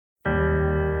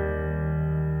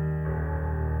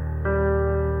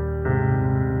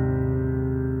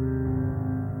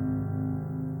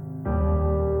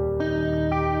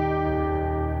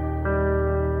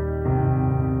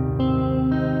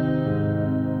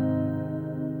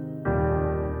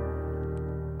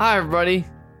Hi, everybody.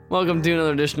 Welcome to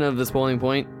another edition of The Spoiling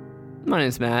Point. My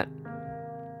name's Matt.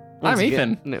 I'm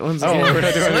Ethan. Once Oh, again. we're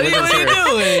not doing What are you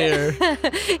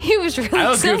doing here? He was really I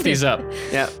was excited. goofed these up.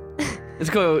 Yeah. It's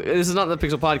cool. This is not the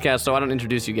Pixel Podcast, so I don't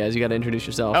introduce you guys. You got to introduce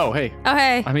yourself. Oh, hey. Oh,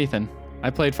 hey. I'm Ethan.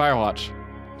 I played Firewatch.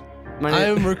 My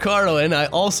name, I'm Ricardo, and I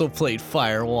also played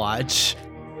Firewatch.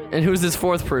 and who's this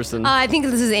fourth person? I think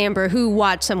this is Amber, who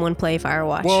watched someone play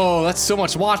Firewatch. Whoa, that's so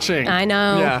much watching. I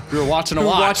know. yeah. We were watching a Who,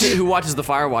 watch. who watches the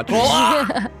Firewatch?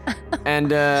 And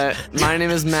my name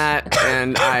is Matt,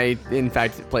 and I, in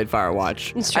fact, played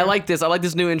Firewatch. It's true. I like this. I like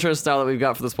this new intro style that we've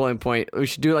got for the Spoiling Point. We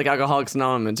should do like Alcoholics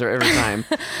Anonymous or every time.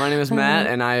 My name is Matt,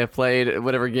 and I have played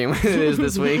whatever game it is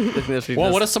this week.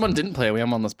 Well, what if someone didn't play? We have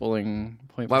them on the Spoiling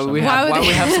Point. Why would we Why have? would Why would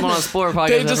we they- have someone on Spoiler Podcast?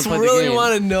 They that just hasn't played the really game?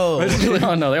 want to know.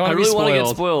 Oh, no, they I want to be really want to get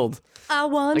spoiled. spoiled. I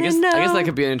want I to guess know. that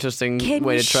could be an interesting Can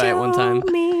way you to try it one time. show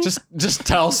me? Just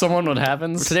tell someone what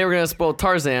happens. Today we're gonna spoil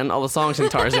Tarzan, all the songs in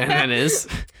Tarzan. That is.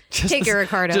 Just Take the, it,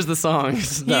 Ricardo. Just the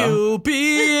songs. No. You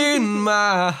be in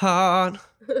my heart,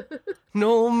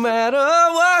 no matter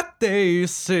what they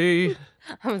say.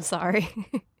 I'm sorry.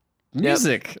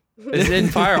 Music is in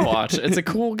Firewatch. It's a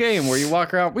cool game where you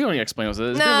walk around. We don't need to explain what it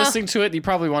is. If you're No. listening to it, you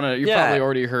probably want to. You Yeah. probably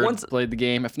already heard, Once- played the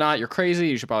game. If not, you're crazy.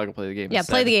 You should probably go play the game. Yeah,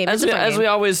 instead. play the game. As It's a fun we game.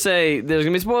 always say, there's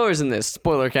gonna be spoilers in this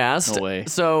spoiler cast. No way.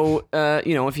 So,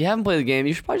 if you haven't played the game,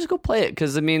 you should probably just go play it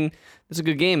because I mean, it's a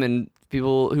good game and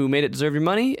people who made it deserve your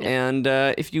money. And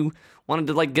if you wanted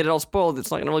to like get it all spoiled,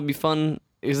 it's not gonna really be fun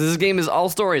because this game is all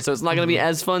story, so it's not gonna be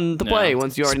as fun to play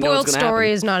once you already know Spoiled what's gonna story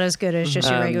happen. is not as good as just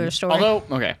your regular story. Although,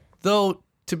 okay. Though,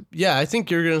 I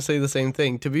think you're gonna say the same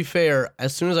thing. To be fair,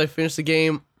 as soon as I finished the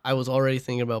game, I was already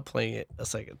thinking about playing it a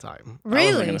second time.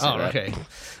 really? gonna say Oh, that. okay.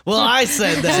 Well, I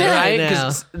said that Right? right now.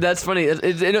 'Cause that's funny. It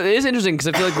is interesting because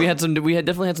I feel like we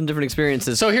definitely had some different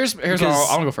experiences. So here's what Because-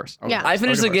 I'm gonna go first. Yeah. I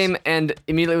finished I'll the go game and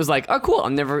immediately was like, oh, cool.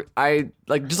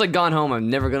 Just like Gone Home.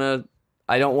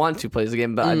 I don't want to play the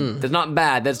game, but it's not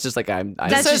bad. That's just like,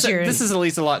 That's just your- This is at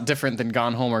least a lot different than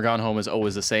Gone Home, or Gone Home is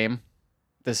always the same.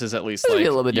 This is at least This would like be a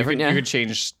little bit different, You yeah. could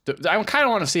change. I kind of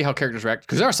want to see how characters react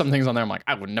because there are some things on there I'm like,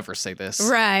 I would never say this,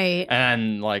 Right.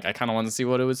 and like I kind of want to see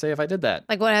what it would say if I did that.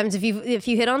 Like what happens if you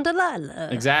hit on Delilah?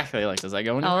 Exactly. Like, does that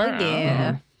go Oh anywhere?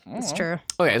 yeah, it's true.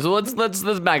 okay, so let's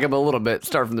back up a little bit.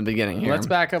 Start from the beginning here. Let's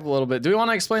back up a little bit. Do we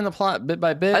want to explain the plot bit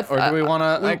by bit, or do we want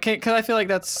to? Because I feel like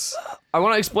that's. I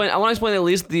want to explain at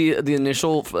least the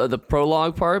initial the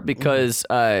prologue part because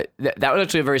that was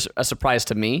actually a surprise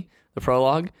to me. The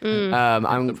prologue.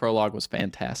 The prologue was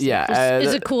fantastic. Yeah.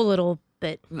 It's a cool little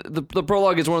bit. the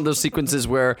prologue is one of those sequences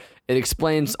where it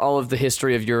explains all of the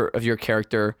history of your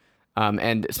character,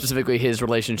 and specifically his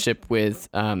relationship with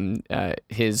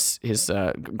his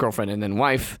girlfriend and then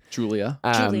wife, Julia.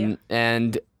 Julia.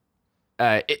 And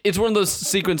it's one of those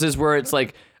sequences where it's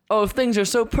like, oh, things are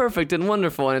so perfect and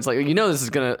wonderful, and it's like this is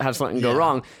gonna have something go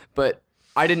wrong, but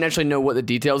I didn't actually know what the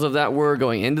details of that were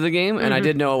going into the game, and I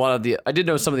did know I did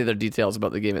know some of the other details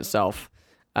about the game itself,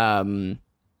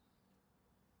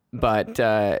 but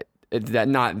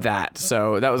not that.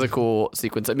 So that was a cool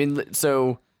sequence. I mean,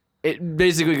 so it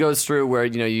basically goes through where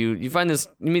you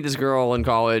meet this girl in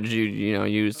college,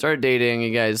 you start dating,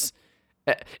 you guys.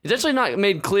 It's actually not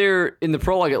made clear in the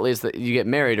prologue, at least, that you get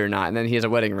married or not, and then he has a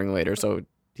wedding ring later, so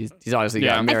he's obviously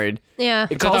gotten married. Yeah.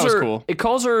 It thought calls that was her. cool. It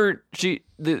calls her.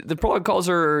 The prologue calls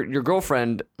her your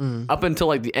girlfriend up until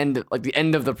like the end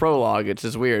of the prologue. It's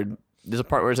just weird. There's a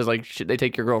part where it says like, should they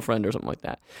take your girlfriend or something like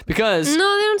that? Because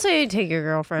No, they don't say take your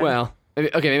girlfriend. well,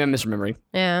 okay, maybe I'm misremembering.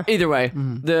 Yeah. Either way,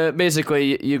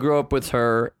 basically you grow up with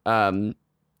her.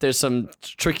 There's some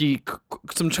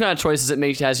kind of choices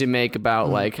it has you make about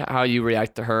like how you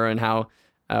react to her and how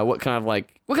what kind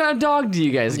of dog do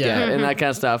you guys get and that kind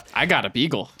of stuff. I got a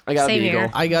beagle. I got a Same beagle.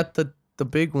 here. I got the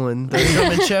big one, the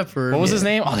German Shepherd. What was his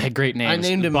name? Oh, they had great names. I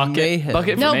named him Bucket. Mayhem.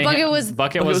 Bucket. No, Mayhem.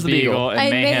 Bucket was the Beagle, and And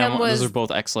Mayhem. Mayhem was- Those are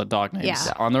both excellent dog names.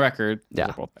 Yeah. On the record. Yeah.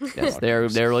 Those are both Yes, they're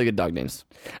really good dog names,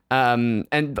 and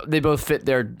they both fit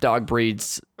their dog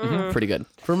breeds pretty good.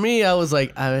 For me, I was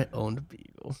like, I owned a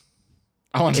beagle.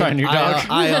 I want to try a new dog.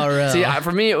 IRL. See,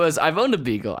 for me it was I've owned a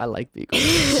beagle. I like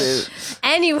beagles.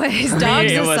 Anyways,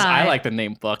 dogs it was, aside. I like the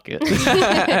name Bucket.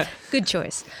 Good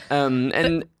choice.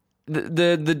 And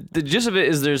the gist of it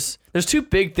is there's two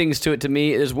big things to it to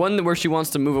me. There's one where she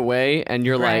wants to move away, and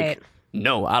you're Right. like,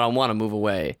 no, I don't want to move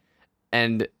away.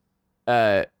 And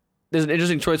there's an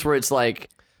interesting choice where it's like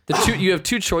you have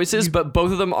two choices, but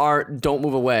both of them are don't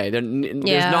move away.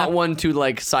 There's not one to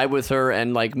like side with her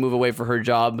and like move away for her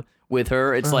job with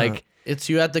her. It's like It's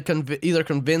you have to either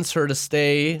convince her to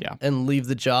stay Yeah. and leave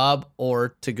the job,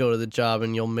 or to go to the job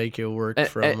and you'll make it work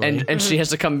from. And she has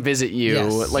to come visit you.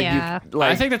 Yes. Like Yeah. you,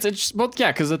 like I think that's interesting. Well,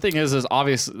 yeah, because the thing is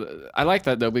obvious. I like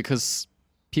that though because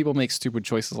people make stupid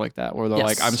choices like that, where they're Yes.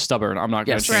 like, "I'm stubborn. I'm not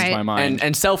going to Yes. change Right. my mind."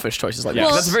 and selfish choices like Yes. that.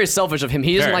 Well, That's very selfish of him.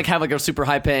 He doesn't Very. like have like a super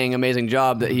high paying amazing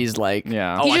job that he's like,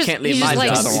 Yeah. oh, He I just- can't he leave my just job.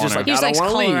 likes- I don't He's just wanna- like, He just I likes don't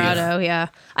want to leave. Colorado, yeah.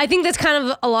 I think that's kind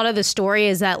of a lot of the story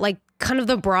is that like kind of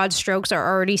the broad strokes are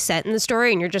already set in the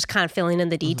story and you're just kind of filling in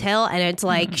the detail and it's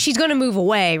like she's going to move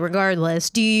away regardless.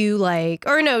 Do you like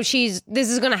or no, this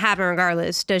is going to happen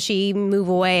regardless. Does she move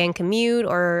away and commute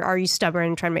or are you stubborn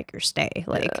and trying to make her stay?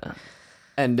 Like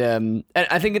And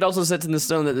I think it also sets in the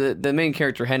stone that the main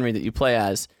character Henry that you play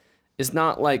as is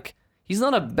not like he's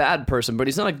not a bad person, but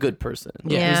he's not a good person.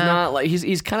 Yeah. He's not like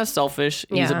he's kind of selfish.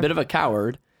 He's Yeah. a bit of a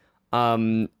coward,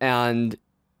 and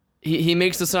he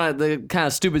makes the kind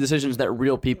of stupid decisions that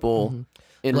real people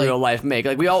in Like, real life make.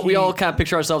 Like we all kind of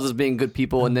picture ourselves as being good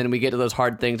people, and then we get to those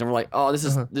hard things, and we're like, oh, this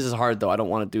is hard though. I don't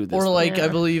want to do this. or like Yeah. I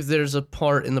believe there's a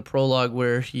part in the prologue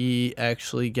where he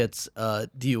actually gets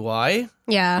DUI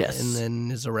yeah. Yes. and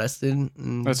then is arrested.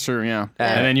 And That's true. Yeah.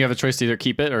 And then you have a choice to either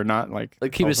keep it or not. Like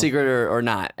keep it a secret or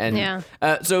not. And Yeah.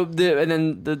 so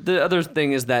the other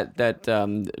thing is that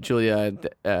Julia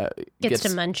Gets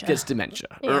dementia. Gets dementia.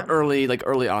 Yeah.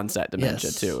 Early onset dementia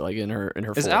Yes. too. Like in her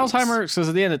Is 40s. Alzheimer's? Because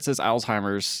at the end it says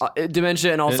Alzheimer's.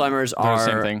 Dementia and Alzheimer's they're the are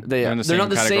same thing. They're They're in the they're not same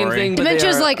the same category. thing. But Dementia they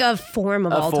is are like a form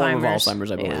of a Alzheimer's. form of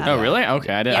Alzheimer's, I believe. Yeah. Oh, really?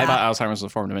 Okay. I Yeah. thought Alzheimer's was a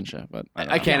form of dementia, but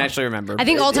I can't actually remember. I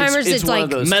think It's- Alzheimer's it's is one like of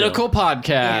those two. medical podcast.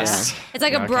 It's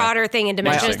like a Okay. broader thing and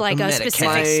dementia is like a Medic.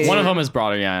 specific. One of them is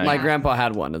broader. Yeah. My grandpa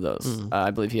had one of those.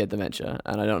 I believe he had dementia,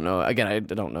 and I don't know. Again, I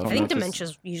don't know. I think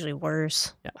dementia's usually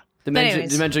worse. Yeah, dementia.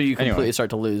 anyways. Dementia, you completely Anyway. start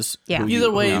to lose. Yeah. who either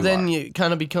you way, are. then it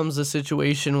kind of becomes a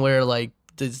situation where like,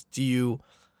 do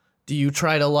you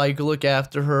try to like look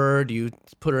after her? Do you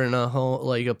put her in a home,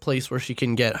 like a place where she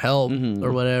can get help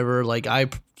or whatever? Like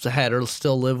had her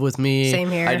still live with me. Same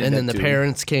here. I did And then that the too.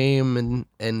 parents came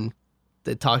and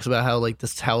it talks about how like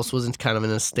this house wasn't kind of in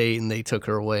a state and they took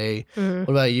her away. What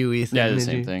about you, Ethan? Yeah, the Did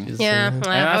same you thing. just, Yeah, And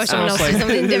I wish that's someone else almost did like-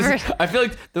 something different. I feel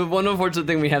like the one unfortunate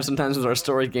thing we have sometimes with our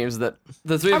story games is that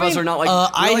the three of us are not like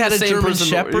I we're like had the a same German person.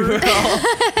 Shepherd.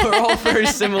 We're all very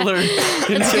similar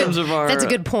in terms of our That's a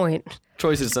good point.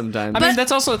 choices sometimes. I mean,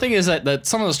 that's also the thing is that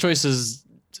some of those choices,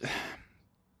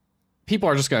 people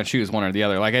are just going to choose one or the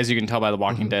other. Like as you can tell by The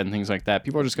Walking Dead and things like that,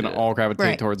 people are just going to all gravitate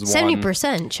Right. towards one.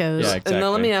 70% chose. Yeah, exactly. And now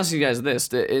let me ask you guys this: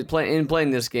 in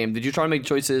playing this game, did you try to make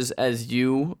choices as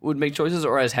you would make choices,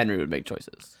 or as Henry would make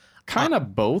choices? Kind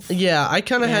of both. Yeah, I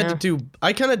kind of had to do.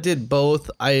 I kind of did both.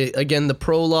 The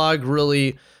prologue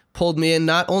really pulled me in,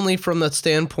 not only from the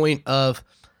standpoint of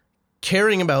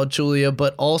caring about Julia,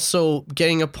 but also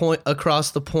getting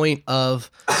across the point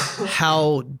of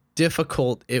how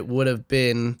difficult it would have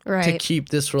been to Right. keep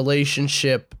this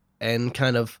relationship and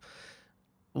kind of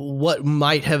what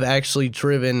might have actually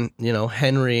driven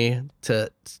Henry to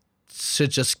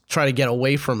just try to get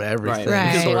away from everything. Right.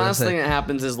 Because the sort of last thing. thing that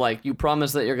happens is like you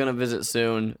promise that you're gonna visit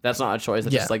soon. That's not a choice.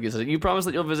 That's Yeah. just like you said. You promise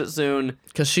that you'll visit soon.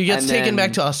 Because she gets And taken then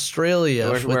back to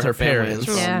Australia with her family is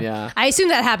parents. from. Yeah. I assume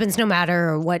that happens no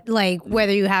matter what, like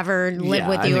whether you have her live Yeah,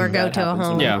 with I you think or go that to a happens no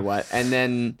home. matter Yeah. What. And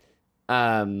then,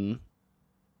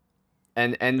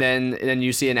 and then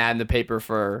you see an ad in the paper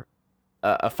for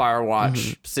a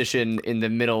Firewatch position in the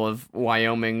middle of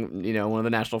Wyoming. One of the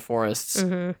national forests.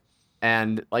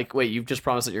 And like, wait, you've just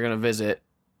promised that you're gonna visit,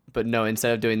 but no.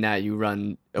 Instead of doing that, you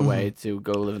run away to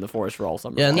go live in the forest for all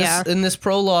summer. Yeah, long. and this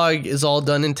prologue is all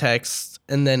done in text,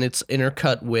 and then it's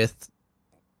intercut with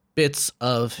bits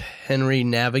of Henry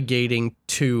navigating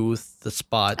to the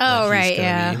spot. that Oh, he's right, gonna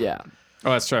yeah. be. Yeah.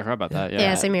 Oh, that's true. I forgot about that. Yeah.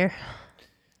 Yeah, same here.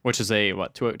 Which is a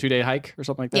what 2-day hike or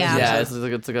something like that? Yeah. Yeah, it's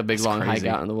like a big That's long crazy.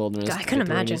 hike out in the wilderness. God, I to couldn't get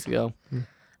to where he needs imagine. to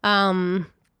go.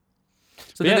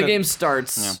 So Yeah, then the that- game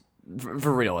starts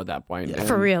for real at that point. Yeah.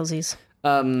 For realsies.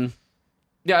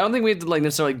 Yeah, I don't think we have to like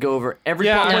necessarily go over every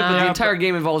Yeah, plot point, but no. the entire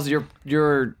game involves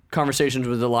your conversations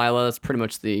with Delilah. That's pretty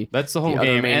much the That's the whole other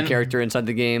game. main And, character inside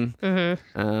the game.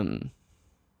 and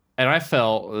I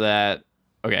felt that.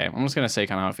 Okay, I'm just gonna say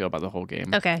kind of how I feel about the whole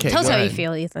game. Okay. Okay, Tell us go how you ahead.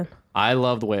 feel, Ethan. I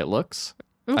love the way it looks.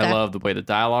 Okay. I love the way the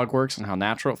dialogue works and how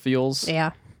natural it feels.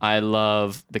 Yeah. I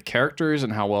love the characters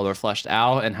and how well they're fleshed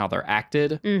out and how they're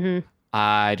acted. Mm-hmm.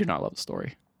 I do not love the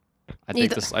story. I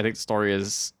think the story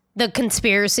is The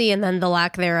conspiracy and then the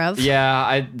lack thereof.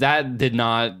 that did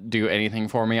not do anything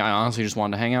for me. I honestly just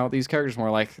wanted to hang out with these characters more.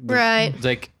 Like Right.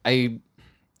 Like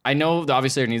I know that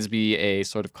obviously there needs to be a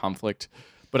sort of conflict,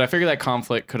 but I figured that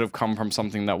conflict could have come from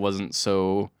something that wasn't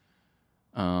so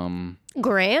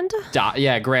Grand?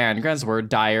 Grand's the word,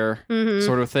 dire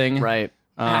sort of thing. Right.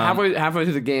 Halfway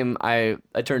through the game, I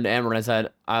turned to Amber and I said,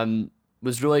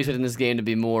 was really expecting this game to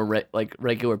be more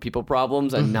regular people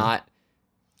problems and not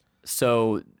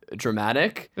so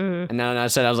dramatic. And then I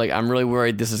said, I was like, I'm really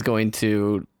worried this is going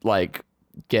to like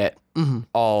get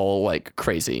all like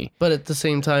crazy. But at the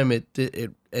same time, it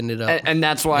ended up, and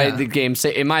that's why the game,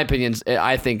 in my opinion,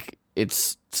 I think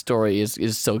its story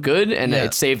is so good, and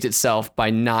it saved itself by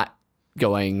not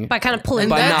going By kind of pulling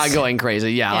by back. not going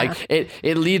crazy. Yeah, like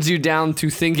it leads you down to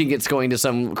thinking it's going to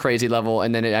some crazy level,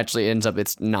 and then it actually ends up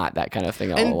it's not that kind of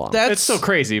thing all along. It's still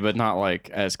crazy, but not like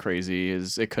as crazy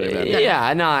as it could have been.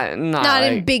 Yeah, not Not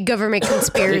in big government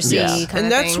conspiracy kind and of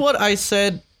that's thing. what I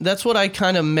said. That's what I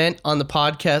kind of meant on the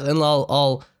podcast, and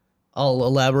I'll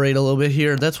elaborate a little bit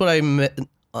here. That's what I meant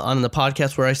on the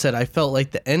podcast where I said I felt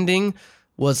like the ending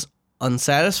was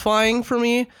unsatisfying for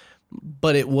me,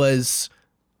 but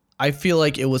I feel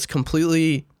like it was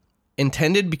completely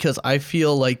intended because I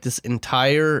feel like this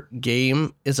entire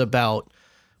game is about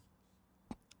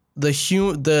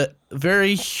the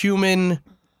very human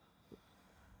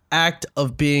act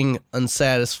of being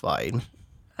unsatisfied.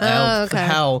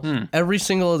 How every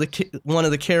single one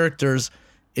of the characters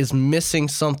is missing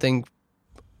something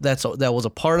that was a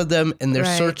part of them, and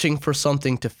they're searching for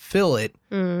something to fill it.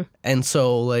 And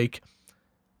so like,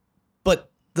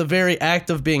 but the very act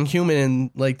of being human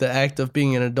and like the act of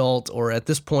being an adult, or at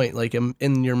this point, like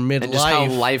in your midlife, and just how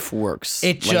life works.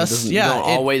 It like, just you don't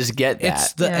always get that.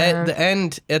 It's the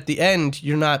end. At the end,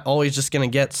 you're not always just gonna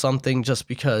get something just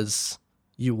because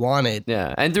you want it.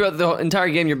 Yeah, and throughout the entire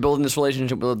game, you're building this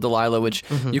relationship with Delilah, which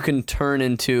you can turn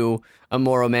into a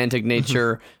more romantic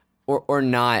nature. Or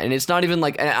not, and it's not even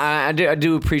like I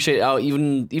do appreciate how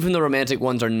even the romantic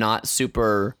ones are not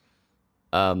super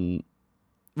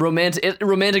romantic.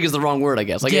 Romantic is the wrong word, I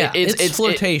guess. Like it's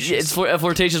flirtatious. It's a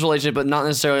flirtatious relationship, but not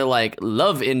necessarily like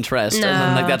love interest. No.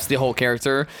 And like that's the whole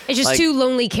character. It's just like, two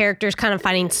lonely characters kind of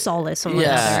finding solace in one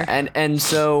another. and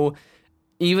so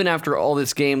even after all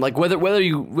this game, like whether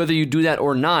you do that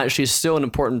or not, she's still an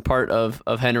important part of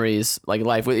Henry's like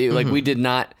life. Like we did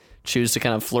not choose to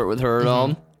kind of flirt with her at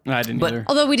all. I didn't either.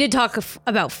 Although we did talk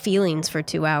about feelings for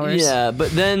 2 hours. Yeah, but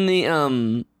then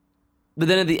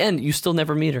at the end, you still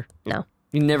never meet her. No.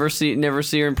 You never see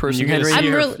her in person. You get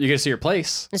Henry, to see her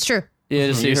place. It's true. yeah,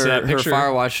 to see You see that her picture?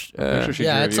 Firewatch. Picture she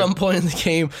Yeah, drew at of some you. point in the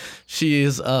game, she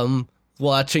is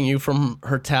watching you from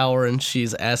her tower, and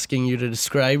she's asking you to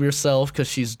describe yourself because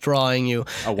she's drawing you.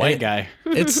 A white guy.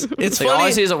 It's like, funny. all I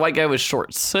see is a white guy with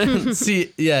shorts.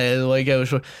 See, the white guy was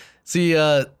short. See,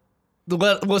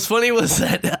 what was funny was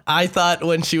that I thought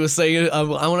when she was saying, I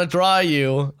want to draw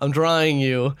you, I'm drawing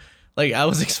you, like I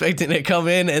was expecting to come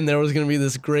in and there was going to be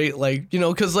this great, like,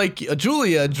 because like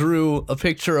Julia drew a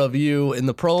picture of you in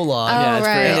the prologue. Yeah, it's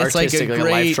very And it's like artistic, a like a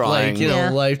great, life drawing.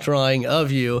 like, life drawing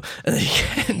of you. And then you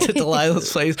get to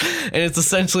Delilah's place, and it's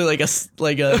essentially like a stick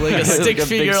Like a big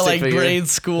figure, stick like figure. grade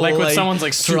school. Like when someone's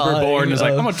like super drawing bored and is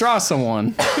like, of- I'm going to draw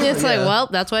someone. It's like, well,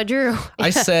 that's what I drew. I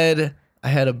said I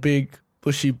had a big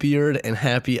bushy beard and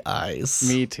happy eyes.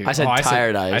 Me too. I said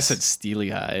tired eyes. I said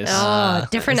steely eyes. Oh,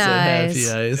 different I said eyes.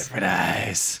 happy eyes. Different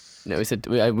eyes. No, we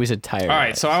said tired. All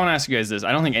right, so I want to ask you guys this.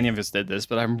 I don't think any of us did this,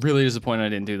 but I'm really disappointed I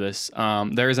didn't do this.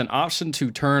 There is an option to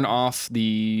turn off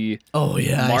the Oh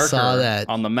yeah, marker I saw that.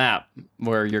 on the map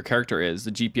where your character is,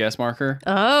 the GPS marker.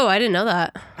 Oh, I didn't know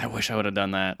that. I wish I would have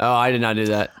done that. Oh, I did not do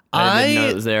that. I didn't know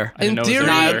it was there. I didn't know it was theory-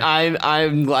 there either.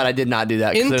 I'm glad I did not do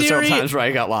that. In Because there's theory- some times where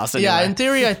I got lost. Anyway. Yeah, in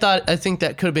theory, I think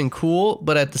that could have been cool,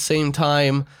 but at the same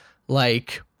time,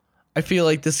 like, I feel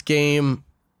like this game,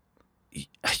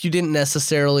 you didn't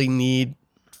necessarily need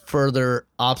further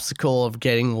obstacle of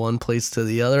getting one place to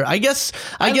the other. I guess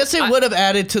it would have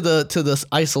added to the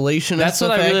isolation. That's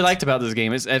what I really liked about this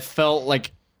game. Is it felt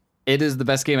like it is the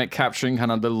best game at capturing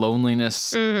kind of the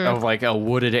loneliness of like a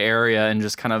wooded area and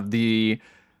just kind of the,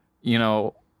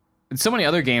 in so many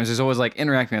other games, there's always like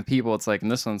interacting with people. It's like, in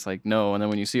this one, it's like, no. And then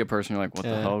when you see a person, you're like, what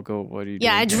the hell? What are you doing?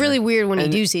 Yeah, it's here? really weird when you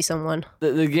And- do see someone.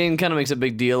 The game kind of makes a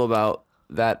big deal about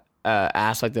that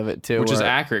aspect of it too, Which is where-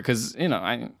 accurate because,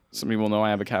 some people know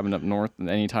I have a cabin up north, and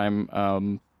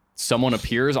anytime someone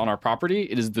appears on our property,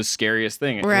 it is the scariest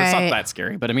thing. Well, it's Right. not that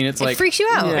scary, but I mean, it's It like, freaks you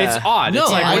out. Yeah. it's odd. No,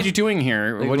 It's like, I- what are you doing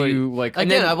here? Like, What do what- you like?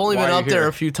 Again, I've only why been are up you there here?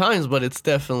 a few times, but it's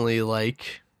definitely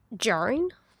like Jarring.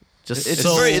 just It's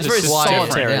so very solitary.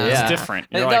 solitary. Yeah. It's different.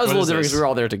 And You're that like, was a what little is different this? because we were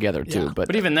all there together too.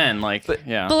 But even then, like,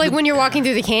 yeah. But like when you're walking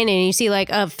through the canyon and you see like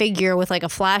a figure with like a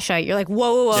flashlight, you're like,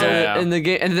 whoa, whoa, whoa. Yeah. in the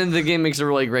game, and then the game makes a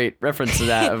really great reference to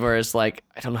that, where it's like,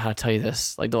 I don't know how to tell you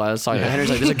this. Like Delilah's talking, Henry's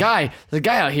like, there's a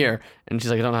guy out here, and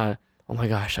she's like, I don't know how. Oh my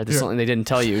gosh, I did something they didn't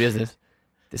tell you, is it?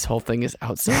 this whole thing is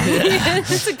outside.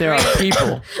 There are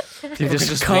people. They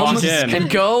just come walk in. and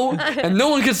go, and no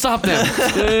one can stop them.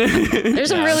 There's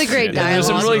some really great dialogue. There's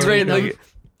some really great. Freedom. Like,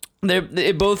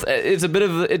 it's a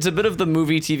bit of the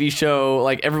movie TV show.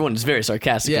 Like everyone's very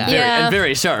sarcastic and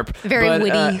very sharp, Very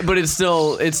witty. but it's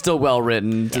still well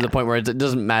written to the point where it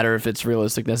doesn't matter if it's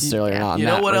realistic necessarily or not. You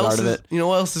know what else of is? it. You know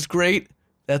what else is great?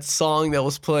 That song that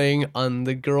was playing on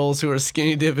the girls who are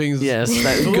skinny dipping. Yes,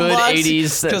 that good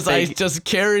 80s. Because I just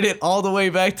carried it all the way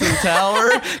back to the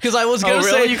tower. Because I was gonna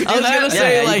say, You could do I was that? gonna Yeah,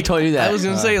 say you like, totally do that. I was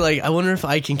gonna say like, I wonder if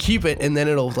I can keep it and then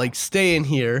it'll like stay in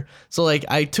here. So like,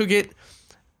 I took it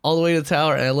all the way to the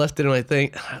tower and I left it in my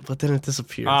thing, but then it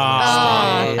disappeared.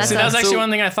 That See, that's sounds actually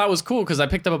one thing I thought was cool because I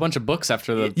picked up a bunch of books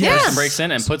after the Yes. person breaks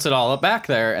in and puts it all up back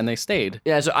there, and they stayed.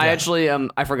 Yeah, so I actually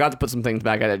I forgot to put some things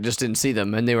back. I just didn't see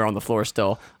them, and they were on the floor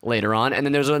still later on. And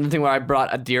then there's another thing where I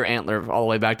brought a deer antler all the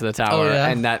way back to the tower, yeah?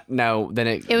 and that then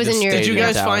it It was just in your- stayed Did you in the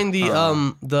guys tower. find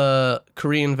the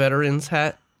Korean veterans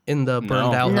hat in the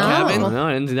burned out No. cabin? Oh, no,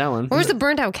 I didn't do that one. Where's the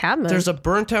burnt out cabin? There's a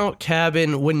burnt out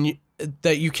cabin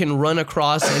that you can run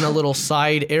across in a little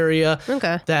side area.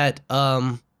 Okay. That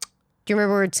Do you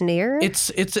remember where it's near?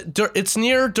 it's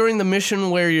near during the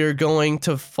mission where you're going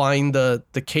to find the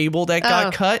cable that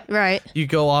got cut. Right. You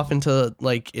go off into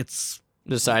like it's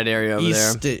The side area over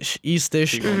there.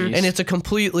 eastish, and it's a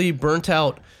completely burnt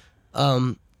out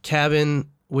cabin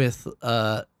with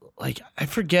like I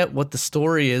forget what the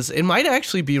story is. It might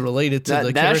actually be related to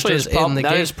the characters in the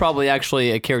that game. is probably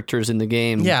actually a characters in the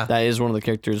game. Yeah. that is one of the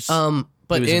characters.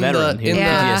 But he was a in veteran. the He in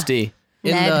had the PTSD.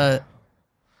 Ned.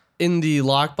 in the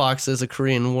lockbox is a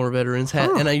Korean War veterans hat,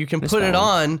 and you can put it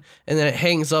on, and then it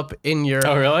hangs up in your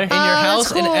Oh, really? in your that's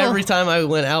house. And cool. every time I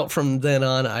went out from then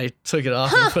on, I took it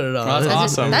off and put it on. That's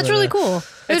awesome. That's really cool.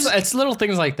 It's little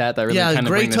things like that that really Yeah, kind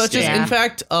of great bring this touches. game. Yeah. In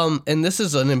fact, and this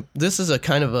is a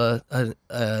kind of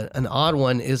an odd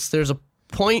one. Is there's a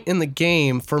point in the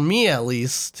game for me at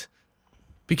least,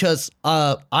 because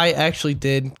I actually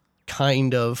did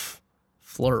kind of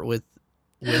flirt with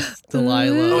Delilah.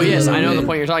 Oh yes, I know the point.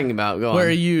 point you're talking about. Go Where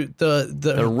on. you the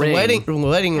ring. wedding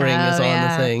ring is on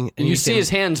yeah. the thing, and You see can- his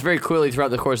hands very clearly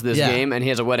throughout the course of this Yeah. game, and he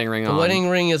has a wedding ring the on. wedding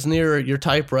ring is near your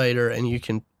typewriter, and you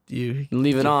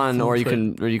Leave it on, or you put-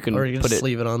 can just put it.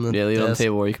 leave it on the Yeah, leave it on the desk.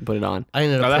 table, or you can put it on. I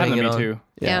ended Oh, up that putting happened to it me on. too.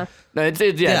 Yeah. No, it's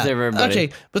everybody. Okay,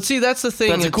 but see, that's the thing.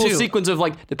 That's a cool too. sequence of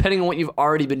like, depending on what you've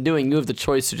already been doing, you have the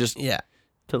choice to just Yeah,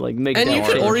 to like make and that you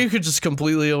could, change. or you could just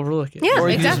completely overlook it. Yeah, Or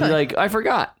you can just exactly. be like, I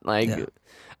forgot. Like, Yeah.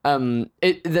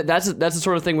 that's the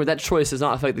sort of thing where that choice does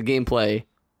not affect the gameplay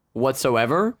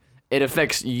whatsoever. It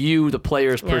affects you, the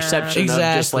player's perception of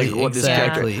just like what this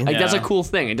character. Exactly. Like that's a Yeah. cool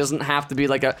thing. It doesn't have to be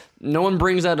like a. No one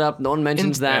brings that up. No one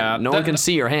mentions that. Yeah, no one can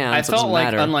see your hands. I so it felt doesn't like,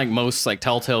 matter. unlike most like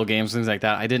Telltale games, things like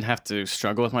that, I didn't have to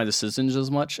struggle with my decisions as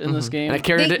much in this game. And a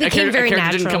character, They a came character, very a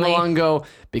character didn't come naturally. along and go,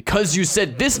 because you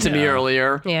said this to me Yeah.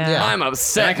 earlier, Yeah. I'm And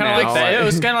upset I kind of now. like that. It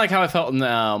was kind of like how I felt in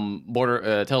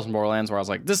Tales from Borderlands, where I was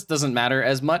like, this doesn't matter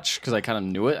as much because I kind of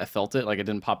knew it. I felt it. Like it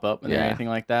didn't pop up and Yeah. anything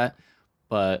like that.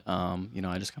 But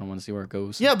I just kind of want to see where it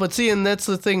goes. Yeah, but see, and that's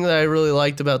the thing that I really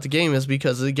liked about the game is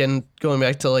because again, going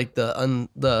back to like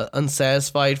the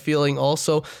unsatisfied feeling.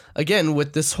 Also, again,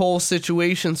 with this whole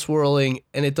situation swirling,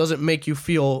 and it doesn't make you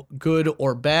feel good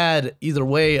or bad either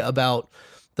way about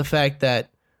the fact that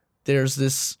there's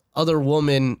this other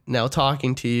woman now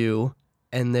talking to you,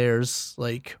 and there's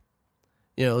like,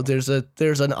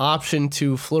 there's an option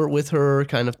to flirt with her,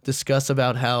 kind of discuss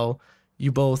about how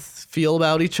you both feel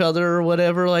about each other or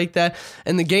whatever like that.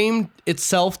 And the game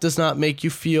itself does not make you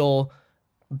feel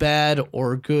bad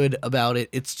or good about it.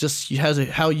 It's just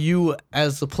how you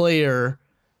as the player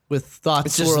with thoughts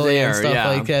It's just swirling there, and stuff yeah.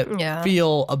 like that Yeah.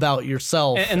 feel about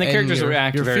yourself. And the characters your,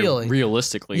 react your very feeling.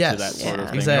 realistically Yes. to that sort Yeah. of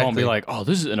thing. Exactly. You don't be like, oh,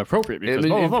 this is inappropriate I because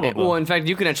mean, blah, blah, blah, blah. well, in fact,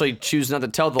 you can actually choose not to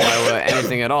tell Delilah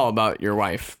anything at all about your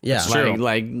wife. Yeah. It's It's true.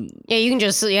 like Yeah, you can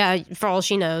just for all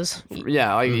she knows.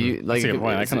 yeah, like you, like That's a good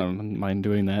point. I kind of mind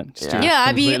doing that. Just to Yeah,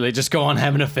 I'd be- completely just go on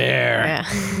having an affair. Yeah.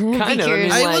 Kind of, I mean,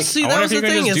 I like- was see I that wonder was if the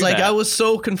you can thing just is do like that. I was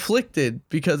so conflicted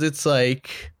because it's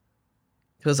like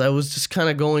because I was just kind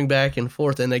of going back and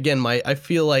forth, and again I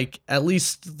feel like at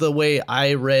least the way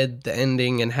I read the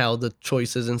ending and how the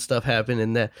choices and stuff happened,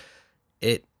 and that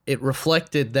it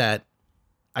reflected that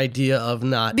idea of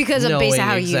not Because of knowing based on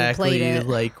how you exactly played it.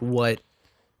 like what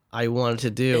I wanted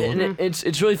to do. And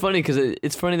it's really funny because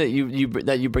it's funny that you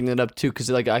bring that up too, because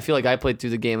like I feel like I played through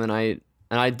the game and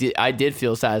I did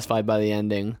feel satisfied by the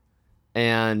ending,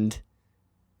 and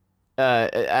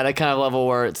at a kind of level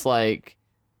where it's like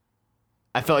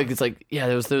I felt like it's like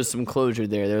there was some closure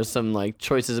there. There was some like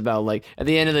choices about like at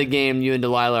the end of the game, you and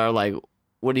Delilah are like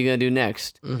what are you gonna do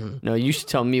next? Mm-hmm. No, you should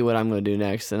tell me what I'm gonna do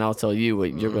next, and I'll tell you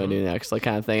what you're gonna do next, like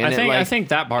kind of thing. And I think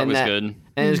that part was good.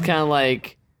 And it was kind of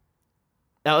like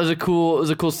that was a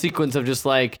cool sequence of just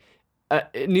like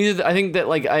neither. I think that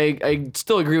like I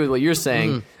still agree with what you're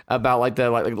saying about like the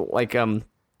like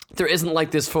there isn't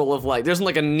like this full of like there isn't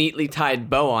like a neatly tied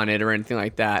bow on it or anything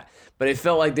like that. But it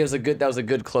felt like that was a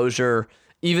good closure.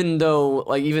 Even though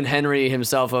like even Henry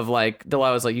himself of like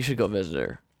Delilah was like, you should go visit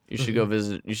her. You should go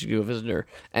visit her.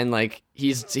 And like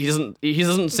he's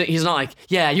not like,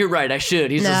 yeah, you're right, I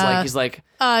should. He's like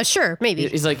sure, maybe.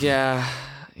 He's like, yeah,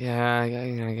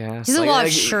 I guess. He's like, a lot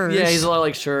like, sure. Yeah, he's a lot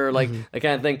like sure, like that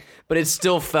kind of thing. But it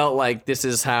still felt like this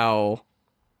is how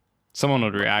someone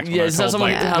would react. Yeah, when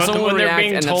someone when would they're react,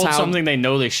 being and told that's how, something they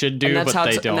know they should do, but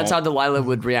they don't. And that's how Delilah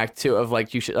would react too, of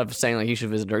like of saying like you should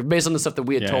visit her based on the stuff that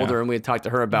we had told her and we had talked to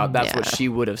her about. That's what she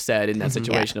would have said in that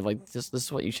situation of like this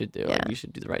is what you should do. Like, you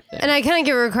should do the right thing. And I kind of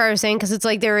get what Ricardo was saying because it's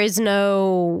like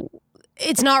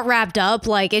it's not wrapped up.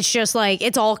 Like it's just like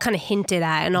it's all kind of hinted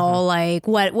at and all like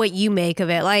what you make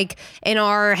of it. Like in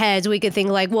our heads, we could think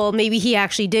like, well, maybe he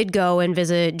actually did go and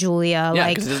visit Julia. Yeah,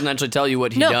 like because it doesn't actually tell you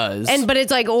what he does. But it's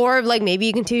like, or like maybe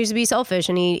he continues to be selfish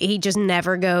and he just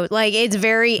never goes. Like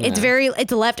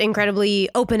it's left incredibly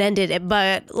open ended.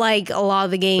 But like a lot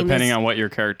of the game, depending on what your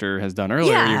character has done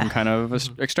earlier, you can kind of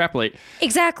extrapolate.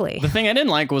 Exactly. The thing I didn't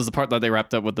like was the part that they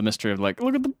wrapped up with the mystery of like,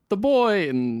 look at the boy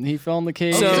and he fell in the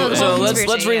cave. So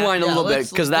let's rewind a little bit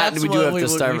because we do have to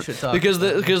start because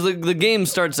the the game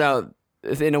starts out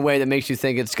in a way that makes you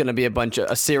think it's going to be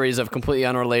a series of completely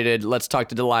unrelated. Let's talk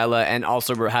to Delilah, and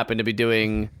also we happen to be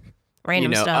doing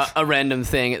random stuff, a random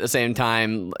thing at the same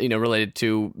time, related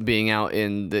to being out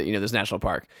in the this national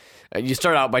park. You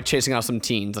start out by chasing off some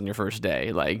teens on your first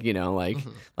day, like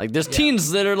there's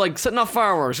teens that are like setting off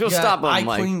fireworks. Go stop them. I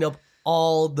cleaned up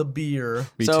all the beer.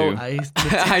 Me too. I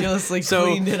meticulously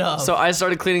cleaned it up. So I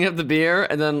started cleaning up the beer,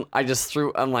 and then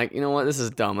I'm like, you know what, this is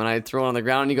dumb, and I throw it on the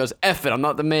ground, and he goes, "F it, I'm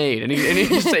not the maid," and he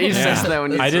says that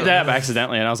when I did that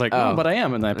accidentally, and I was like, oh, but I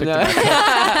am, and then I picked it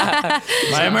back up.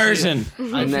 My immersion.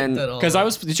 And then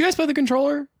Because did you guys play the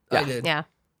controller? I did. Yeah.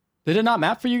 Did it not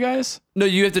map for you guys? No,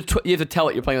 you have to tell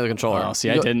it you're playing with a controller. Oh,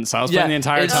 see, I didn't. So I was playing the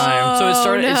entire time. So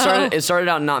it started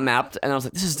out not mapped, and I was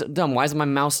like, this is dumb. Why is my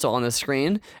mouse still on the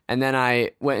screen? And then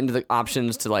I went into the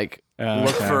options to like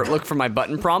look for my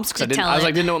button prompts because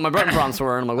didn't know what my button prompts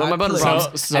were, and I'm like, what are my button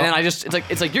prompts? And then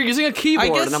it's like you're using a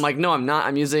keyboard, and I'm like, no, I'm not.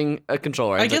 I'm using a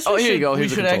controller. I guess here you go. We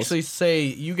should actually say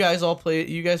you guys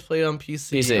played on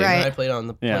PC, and right. I played on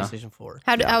the PlayStation 4.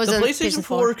 I was the on PlayStation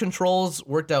 4 controls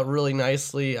worked out really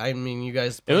nicely. I mean, you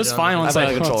guys. It was fine once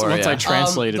I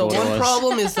translated. The one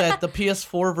problem is that the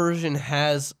PS4 version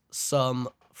has some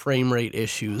frame rate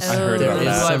issues. I heard about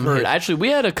that. I've heard. Actually, we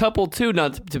had a couple too,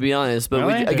 not to be honest, but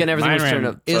Really? everything was turned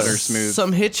up. Smooth.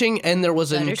 Some hitching, and there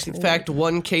was in fact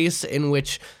one case in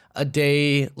which a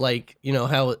day, like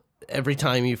how every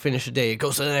time you finish a day, it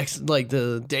goes to the next, like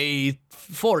the day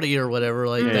 40 or whatever,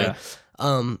 like that.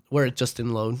 Where it just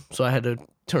didn't load, so I had to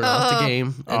turn off the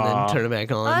game and then turn it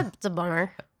back on. That's a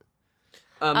bummer.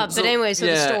 But anyway,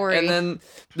 the story. And then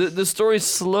the story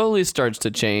slowly starts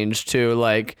to change to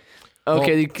like,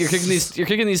 okay, you're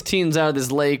kicking these teens out of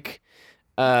this lake.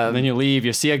 And then you leave.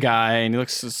 You see a guy, and he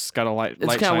looks got a light.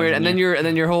 It's kind of weird. And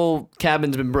then your whole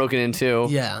cabin's been broken into.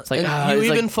 Yeah, it's like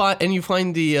you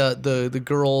find the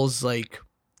girls like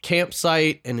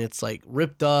campsite, and it's like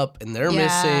ripped up, and they're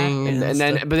missing.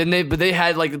 But they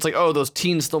had like, it's like, oh, those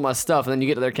teens stole my stuff, and then you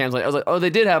get to their campsite. I was like, oh, they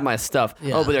did have my stuff.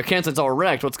 Yeah. Oh, but their campsite's all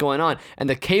wrecked. What's going on? And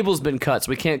the cable's been cut, so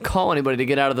we can't call anybody to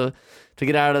get out of the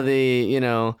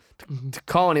to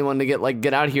call anyone to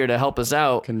get out here to help us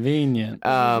out. Convenient.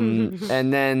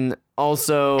 And then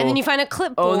also, and then you find a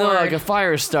clipboard. Oh no, like a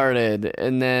fire started,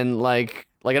 and then like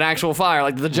an actual fire.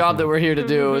 Like the job that we're here to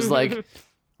do is like.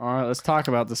 All right, let's talk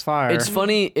about this fire. It's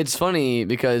funny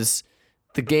because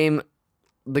the game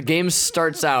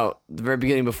starts out at the very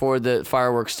beginning before the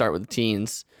fireworks start with the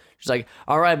teens. She's like,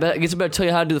 all right, I guess I better tell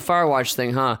you how to do the Firewatch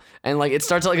thing, huh? And like it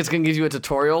starts out like it's gonna give you a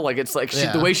tutorial. Like it's like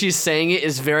the way she's saying it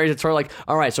is very tutorial. Like,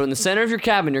 all right, so in the center of your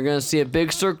cabin, you're gonna see a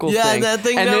big circle thing. Yeah, that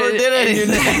thing never did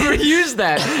anything. And you never use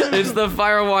that. It's the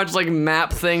Firewatch like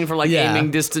map thing for like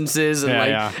aiming distances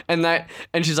and and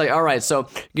she's like, all right, so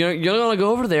you're gonna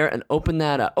go over there and open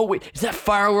that up. Oh wait, is that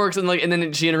fireworks? And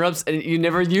then she interrupts, and you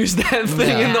never use that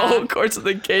thing in the whole course of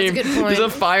the game. That's a good point. There's a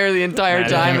fire the entire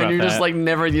time, and you're just like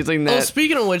never using that. Oh,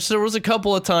 speaking of which, there was a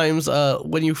couple of times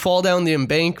when you fall down the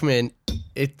embankment,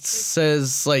 it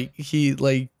says like he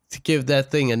like to give that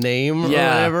thing a name or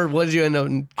Yeah. whatever. What did you end up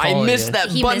I calling missed it? that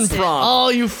He button missed it. prompt. Oh,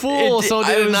 you fool! So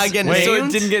did it not get named? So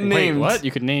it didn't get named. Wait, what?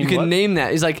 You could name You can what? name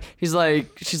that. She's like, It's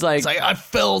like I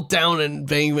fell down and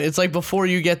bang. It's like before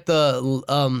you get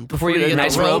the before you get the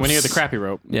nice rope. When you get the crappy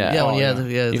rope. Yeah. Yeah, when you Oh, have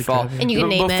you the fall. crap. And you can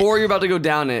name it. Before you're about to go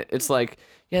down it, it's like,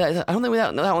 yeah, I don't think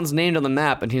that one's named on the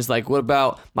map. And he's like, what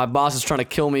about my boss is trying to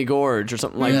kill me gorge or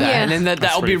something like that? Yeah. And then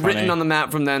that'll be pretty written funny. on the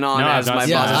map from then on No, as I've my not boss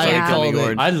seen is that. trying to kill me I called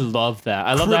gorge. it- I love that.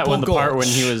 I love that when the Cripple part when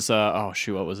Gorge. he was oh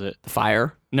shoot, what was it?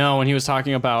 Fire. No, when he was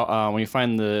talking about when you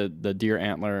find the deer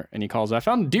antler and he calls, I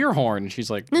found a deer horn. And she's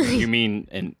like, you mean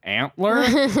an antler?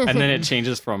 And then it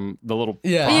changes from the little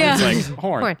Yeah. font, Yeah. it's like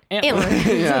horn, antler.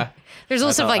 Yeah. There's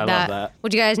little stuff like I love that. that.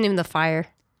 What'd you guys name the fire?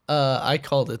 I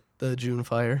called it the June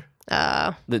fire.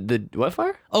 The what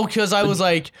fire? Oh, because I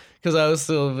was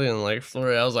still being like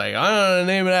Florida. I was like, I'm gonna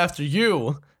name it after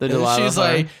you. The And Delilah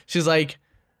fire? she's like,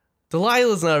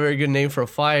 Delilah's not a very good name for a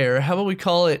fire. How about we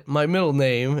call it my middle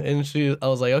name? And I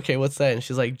was like, okay, what's that? And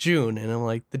she's like, June. And I'm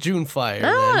like, the June fire.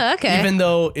 Oh, then, okay. Even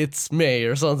though it's May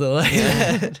or something like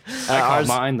that. I call ours-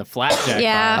 mine the flapjack.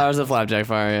 Yeah. fire. Ours the flapjack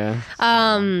fire.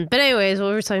 Yeah. But anyways, what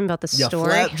were we talking about the Yeah,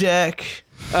 story? flapjack.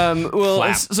 Well,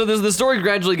 Flap. so the story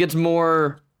gradually gets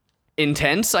more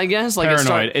intense, I guess. Like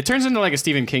Paranoid. It turns into like a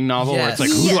Stephen King novel where it's like,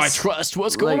 Yes. who do I Yes. trust?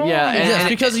 What's going on? yeah, and, Yes, and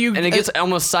because you- and it gets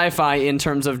almost sci-fi in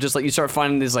terms of just like you start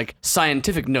finding these like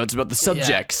scientific notes about the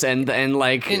subjects and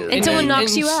like And someone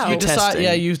knocks you out. You decide, Testing.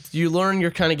 yeah, you learn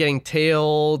you're kind of getting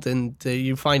tailed, and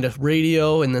you find a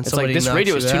radio, and then It's somebody like this knocks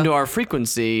radio you is tuned out. to our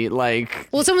frequency, like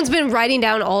Well, someone's been writing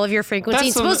down all of your frequencies.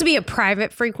 It's That's supposed to be a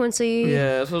private frequency.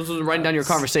 yeah, so writing down your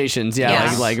conversations,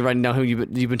 yeah, Yeah. like writing down who you've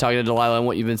been talking to Delilah and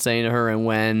what you've been saying to her and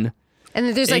when. And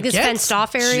then there's like It this gets fenced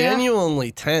off area.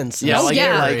 Genuinely tense. Yeah, and like,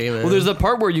 yeah. scary, man. well, there's the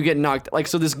part where you get knocked. Like,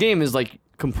 so this game is like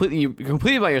completely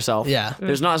by yourself. Yeah.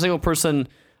 There's not a single person.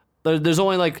 There's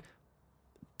only like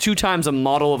 2 times a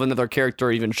model of another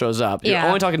character even shows up. You're Yeah.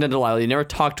 only talking to Delilah. You never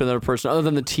talk to another person other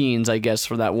than the teens, I guess,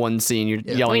 for that one scene. You're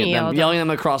yelling When you at yell them, at yelling at them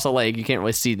across a lake. You can't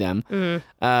really see them.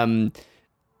 Mm-hmm.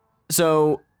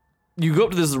 So you go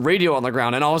up to this radio on the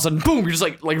ground, and all of a sudden, boom! You're just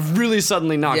like really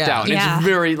suddenly knocked Yeah. out. And Yeah. It's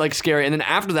very like scary. And then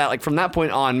after that, like from that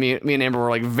point on, me and Amber were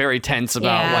like very tense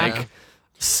about Yeah. like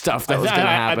stuff that was gonna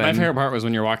happen. My favorite part was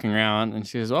when you're walking around and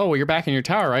she goes, "Oh, well, you're back in your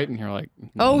tower, right?" And you're like,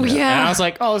 Oh, "No." yeah. And I was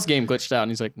like, "Oh, this game glitched out." And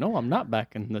he's like, "No, I'm not back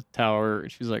in the tower."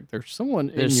 And she's like, "There's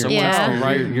someone There's in your someone tower Yeah.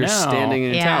 right You're now." standing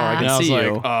in a Yeah. tower. I And can I was see like,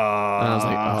 you. And I was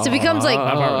like, oh. So it becomes like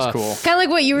that part was cool. kind of like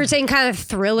what you were saying, kind of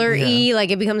thriller-y.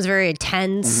 Like it becomes very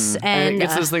tense And and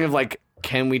it's this thing of like,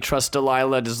 can we trust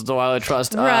Delilah? Does Delilah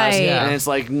trust us? Right. Yeah. And it's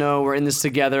like, no, we're in this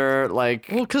together. Like,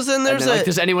 Well, because then there's a.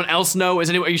 does anyone else know? Are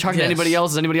you talking to Yes. anybody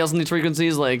else? Is anybody else in these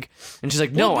frequencies? Like, and she's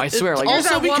like, no, I swear. Like, also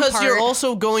that one because you're part-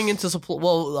 also going into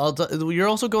you're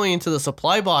also going into the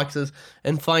supply boxes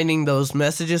and finding those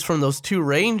messages from those 2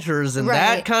 rangers, and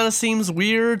that Right. kind of seems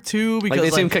weird too. Because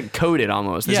they seem coded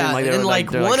almost. They yeah, seem like they're, and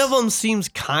like they're one of them seems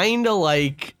kind of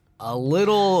like a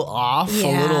little off, a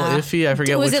Yeah. little iffy. I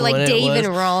forget was which it like one Dave it was.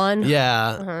 and Ron?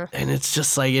 Yeah, and it's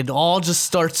just like it all just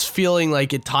starts feeling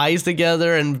like it ties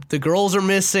together, and the girls are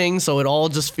missing, so it all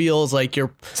just feels like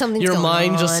Something's your going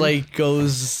mind just on. like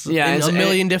goes Yeah, in it's- a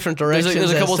million different directions.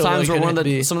 There's a couple as to times what where could it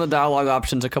be. some of the dialogue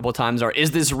options a couple of times are, is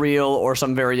this real or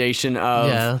some variation of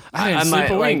Yeah. I didn't might, sleep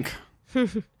a like,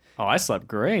 wink. Oh, I slept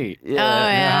great. Oh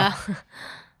yeah.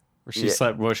 Where she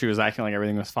slept, well, she was acting like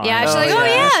everything was fine. Yeah, she's Oh, like, oh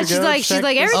yeah. yeah. I should She's go like, check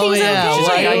this- everything's yeah, okay. She's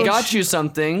like, I Like- got you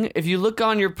something. If you look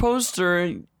on your poster,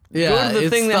 Yeah, go to the it's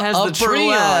thing that the has the upper tree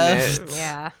left. on it.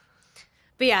 Yeah.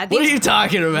 But yeah, What are things, you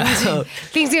talking about?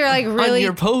 things are like On really.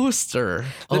 your poster.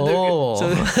 Oh.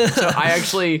 So I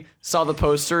actually saw the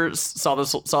poster, saw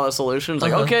the solution. Was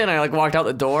like, okay, and I like walked out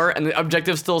the door, and the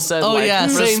objective still said, Oh, like, yeah,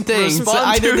 same thing. Respond So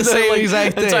I did to the same like,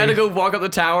 exact And so I had to thing. go walk up the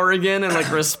tower again and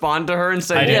like respond to her and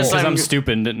say, I did yes, because I'm I'm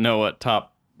stupid and didn't know what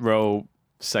top row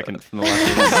second from the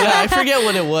left. Yeah, I forget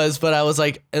what it was, but I was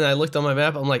like, and I looked on my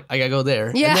map. I'm like, I gotta go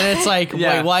there. Yeah. And then it's like,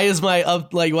 Yeah. wait, why is my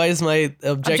objective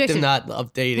Objective. not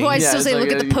updating? Well, I Yeah, still it's say like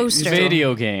look at a the poster.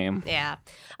 Video game. Yeah.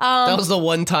 That was the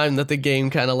one time that the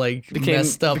game kind of like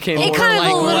messed up became over It kind of a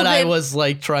like little what I bit- was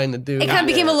like trying to do. It kind of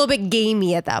became a little bit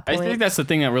gamey at that I point. think that's the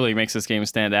thing that really makes this game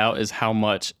stand out is how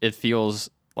much it feels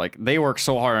like they work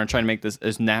so hard on trying to make this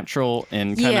as natural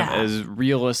and kind Yeah. of as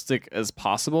realistic as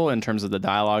possible in terms of the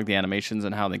dialogue, the animations,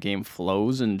 and how the game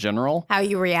flows in general. How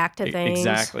you react to things.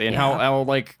 Exactly. And Yeah. how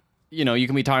like, you know, you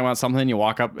can be talking about something, you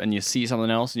walk up and you see something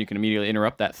else and you can immediately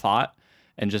interrupt that thought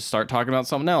and just start talking about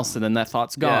something else and then that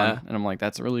thought's gone. Yeah. And I'm like,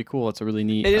 that's really cool. It's a really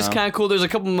neat. It is kind of cool. There's a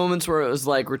couple moments where it was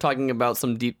like we're talking about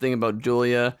some deep thing about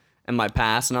Julia, and my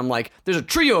past, and I'm like, there's a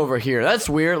tree over here. That's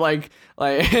weird. Like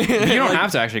You don't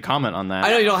have to actually comment on that. I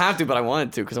know you don't have to, but I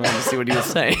wanted to because I wanted to see what he was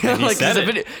saying. Like,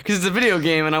 because it's a video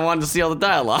game, and I wanted to see all the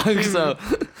dialogue. So,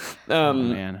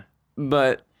 man.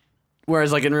 But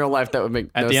whereas like in real life, that would make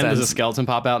At no the end, sense. does a skeleton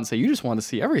pop out and say, "You just want to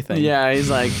see everything"? Yeah, he's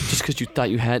like, just because you thought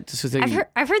you had.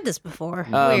 I've heard this before.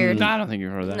 Weird. No, I don't think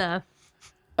you've heard of that.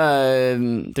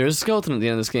 No. There's a skeleton at the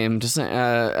end of this game. Just saying.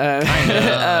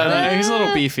 He's a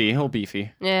little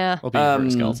beefy. Yeah. He'll be for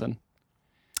a skeleton.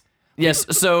 Yes.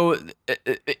 So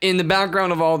in the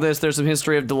background of all this, there's some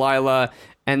history of Delilah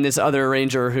and this other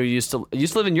ranger who used to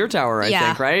live in your tower, I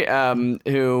think, right?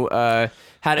 Who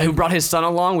brought his son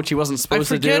along, which he wasn't supposed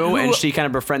to do, and she kind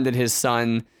of befriended his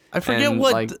son. I forget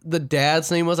what the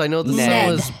dad's name was. I know the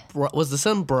son was the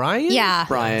son Brian? Yeah.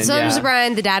 Brian. Son was yeah.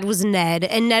 Brian, the dad was Ned.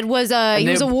 And Ned was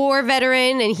a war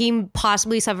veteran, and he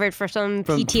possibly suffered from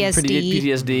PTSD.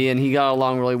 PTSD, and he got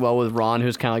along really well with Ron,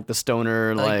 who's kind of like the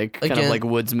stoner, kind of like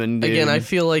woodsman dude. Again, I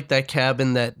feel like that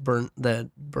cabin that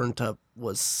burnt up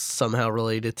was somehow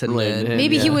related to Ned.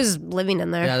 Maybe he was living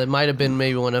in there. Yeah, that might have been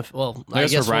maybe one of. Well, I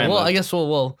guess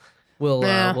we'll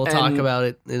talk about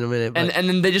it in a minute. But. And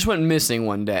then they just went missing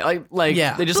one day.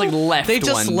 They just left. They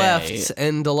just one left, day.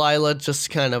 And Delilah just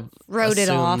kind of wrote it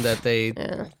off that they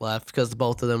left because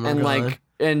both of them were and gone.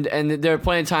 And there are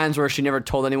plenty of times where she never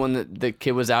told anyone that the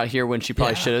kid was out here when she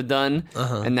probably should have done,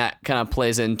 and that kind of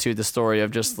plays into the story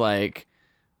of just like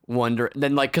wonder.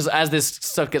 Then because as this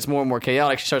stuff gets more and more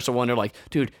chaotic, she starts to wonder like,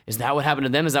 dude, is that what happened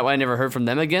to them? Is that why I never heard from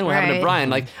them again? What happened to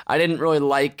Brian? Like I didn't really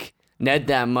like Ned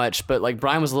that much, but like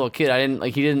Brian was a little kid.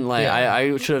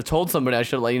 I should have told somebody. I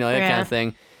should have that kind of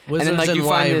thing. Wizards and then like you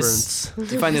wyverns.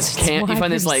 find this camp. You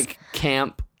find this like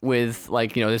camp with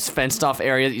this fenced off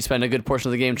area that you spend a good portion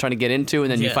of the game trying to get into,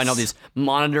 and then you find all these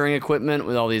monitoring equipment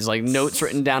with all these like notes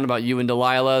written down about you and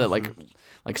Delilah that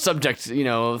like subject age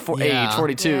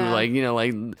 42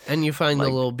 and you find the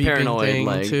little beeping paranoid,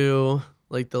 thing too.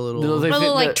 Like the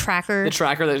little tracker. The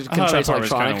tracker that can That trace part was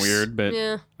kind electronics. of weird, but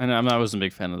Yeah. I wasn't a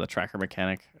big fan of the tracker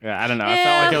mechanic. I don't know. I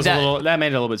felt like it was a little. That made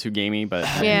it a little bit too gamey, but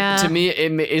Yeah. To me,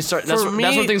 that's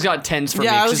when things got tense for me.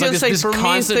 Yeah, I was gonna say this for me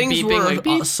constant things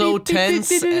beeping, were so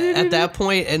tense at that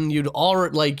point, and you'd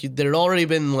already there had already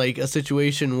been like a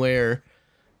situation where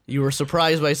you were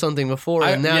surprised by something before,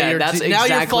 and now you're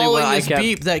following this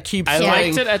beep that keeps. I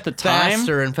liked it at the time,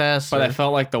 faster and faster. but I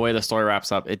felt like the way the story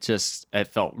wraps up, it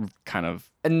felt kind of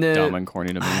dumb and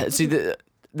corny to me. See,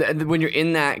 when you're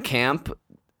in that camp,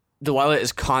 Delilah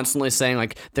is constantly saying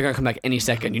like they're gonna come back any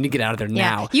second. You need to get out of there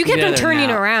now. You kept on turning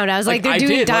around. I was like, they're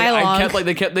doing dialogue.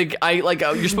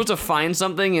 You're supposed to find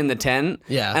something in the tent.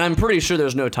 Yeah. And I'm pretty sure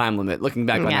there's no time limit. Looking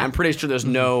back on it, I'm pretty sure there's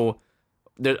no.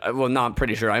 Not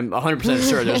pretty sure. I'm 100%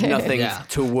 sure there's nothing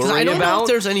to worry about. I don't know if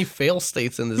there's any fail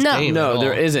states in this game. No,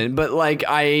 there isn't. But like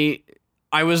I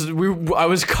was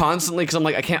constantly, because I'm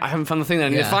like, I haven't found the thing that I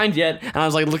need to find yet. And I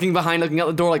was like looking out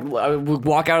the door, like I would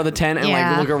walk out of the tent and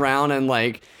like look around, and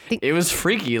like it was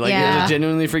freaky. Like it was a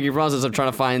genuinely freaky process of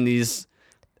trying to find these.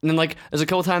 And then like there's a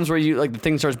couple times where you like the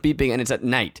thing starts beeping and it's at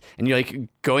night, and you're like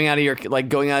going out of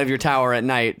your tower at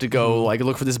night to go like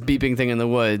look for this beeping thing in the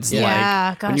woods. Yeah,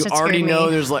 like, when you already know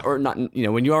there's like, or not,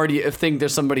 when you already think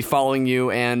there's somebody following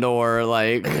you, and or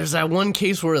like there's that one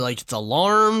case where like it's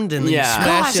alarmed and then you smash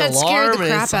Gosh, the that alarm scared the and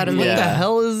crap it's out of like, me. what the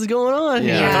hell is going on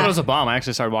here? I thought it was a bomb. I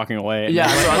actually started walking away. Yeah,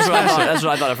 that's what I thought. That's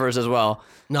what I thought at first as well.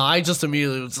 No, I just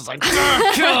immediately was just like, kill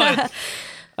it.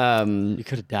 You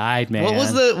could have died, man. What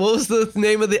was the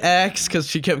name of the axe? Because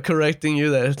she kept correcting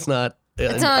you that it's not.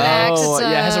 It's not an axe. Oh, It's it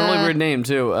has a really weird name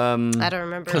too. I don't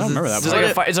remember. I don't remember that.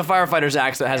 It's a firefighter's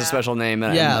axe that has a special name.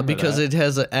 And Yeah, because it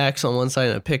has an axe on one side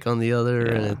and a pick on the other,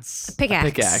 and it's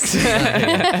Pickaxe.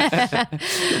 Pickaxe.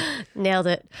 Nailed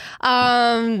it.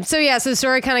 So the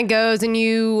story kind of goes, and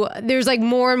there's like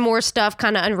more and more stuff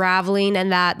kind of unraveling,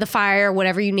 and that the fire,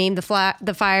 whatever you name the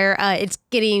fire, it's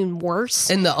getting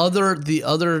worse. And the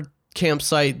other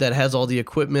campsite that has all the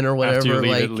equipment or whatever, After you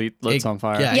leave, like it lights on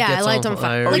fire. Yeah, it lights on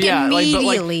fire. Like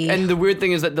immediately. and the weird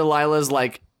thing is that Delilah's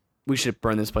like, we should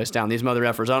burn this place down. These mother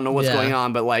effers. I don't know what's going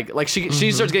on, but like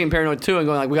she starts getting paranoid too, and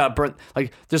going like, we gotta burn,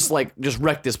 just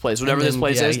wreck this place, whatever this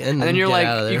place is. And then you're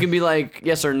like, you can be like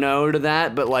yes or no to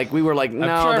that, but like we were like, no,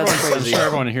 that's crazy. I'm sure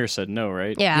everyone here said no,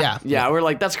 right? Yeah, we're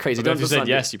like, that's crazy. But if you said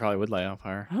yes, you probably would light on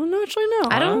fire. I don't know, actually, no.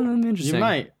 I don't. Interesting. You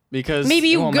might. Because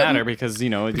maybe it won't matter because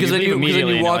then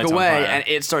you walk away and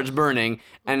it starts burning,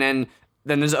 and then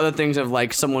there's other things of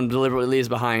like someone deliberately leaves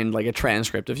behind like a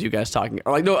transcript of you guys talking,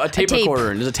 or like a tape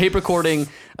recorder. There's a tape recording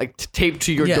like taped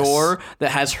to your door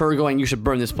that has her going, you should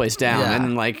burn this place down, and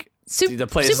then like the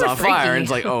place is on fire, and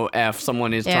it's like, oh f,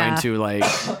 someone is trying to like.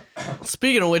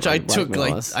 Speaking of which, I took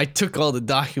blackmail us. I took all the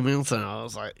documents and I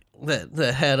was like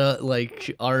that had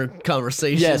like our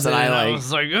conversation. Yes, and I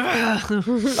was like, "Ugh."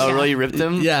 Oh, really? You ripped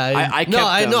them? Yeah, I kept no,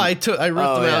 them. I ripped them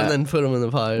out yeah. and then put them in the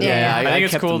pile. Yeah, I think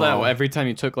it's kept cool them that all. every time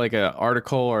you took like an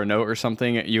article or a note or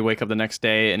something, you wake up the next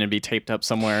day and it'd be taped up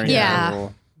somewhere. Yeah.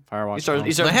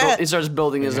 Firewatch. He starts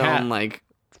building his own like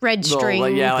red little, string.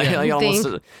 like, like thing. almost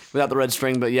without the red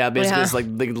string, but yeah, basically Yeah. it's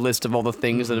like the list of all the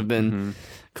things that have been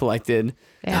collected.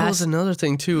 That was another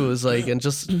thing too. Was like, and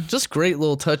just great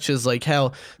little touches, like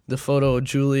how the photo of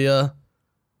Julia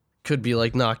could be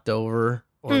like knocked over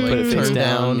or like Put it face turned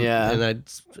down, down. yeah. And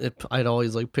I'd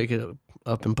always like pick it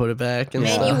up and put it back. And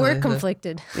Man, stuff. you were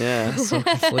conflicted. Yeah. So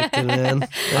conflicted, man.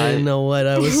 I didn't know what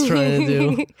I was trying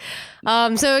to do.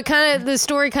 So the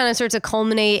story kind of starts to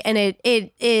culminate, and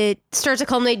it starts to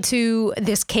culminate to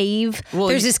this cave. Well,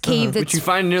 There's this cave that's Which you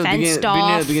find near the fenced beginning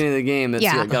off. of the game that's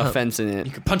Yeah. got a fence in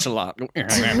it. Punch a lot.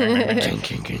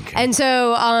 And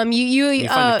so you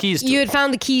find the keys to you it. had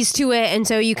found the keys to it, and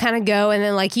so you kind of go, and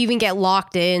then like you even get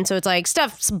locked in. So it's like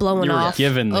stuff's blowing You were off.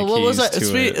 given the What was keys that?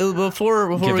 to it. Before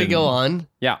we Given. go on,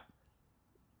 Yeah.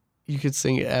 you could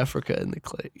sing Africa in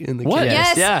the What? cave.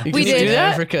 Yes, Yeah. You we could sing did. do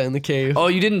that? Africa in the cave. Oh,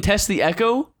 you didn't test the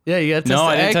echo? Yeah, you got to test No, the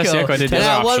I didn't test the echo. I did And the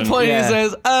other at one option. point Yeah. he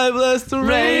says, "I bless the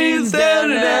rains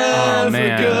down in Africa."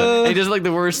 man. He does like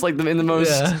the worst, like in the most,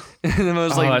 Yeah. in the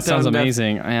most Oh, like. that sounds tone deaf-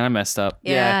 amazing. Man, I messed up.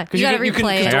 Yeah, 'cause you gotta can-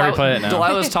 replay it. I gotta replay it now.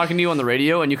 Delilah's talking to you on the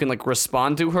radio, and you can like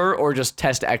respond to her or just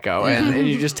test echo, and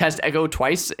you just test echo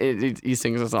twice. He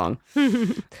sings a song.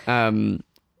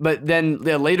 But then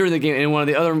later in the game, and one of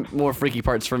the other more freaky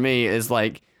parts for me is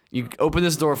like you open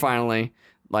this door finally.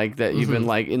 Like that, you've been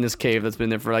like in this cave that's been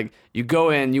there for like you go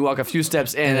in, you walk a few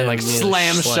steps in, and like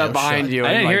slams shut behind you. I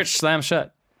and, didn't like, hear it slam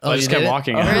shut. Oh, I you just kept didn't?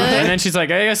 walking. Oh, And really? then she's like,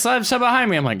 hey, I slam shut behind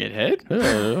me. I'm like, it hit?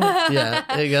 Yeah,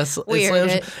 I guess it Weird.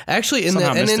 slams- Actually,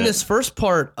 Somehow in missed it. this first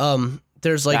part,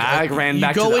 there's like I ran you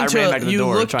back go to the- I into ran back to the you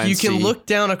door to look try and you can see. look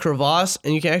down a crevasse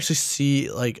and you can actually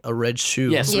see like a red shoe.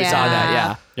 Yes, we Yeah. saw that.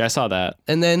 Yeah, Yeah, I saw that.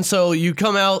 And then so you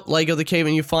come out like of the cave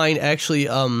and you find actually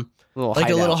little like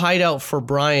a little hideout. hideout for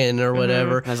Brian or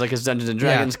whatever. Has like his Dungeons and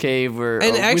Dragons cave where.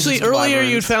 And actually Wizards of earlier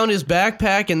Labyrinth. you'd found his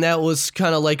backpack and that was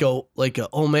kind of like a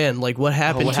oh man, like what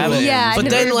happened what to happened? it? Yeah, But in the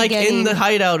then very like in beginning. the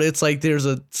hideout it's like there's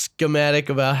a schematic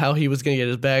about how he was going to get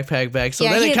his backpack back. So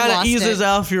Yeah, then he it had kind of lost eases it.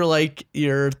 off your like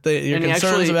your And he concerns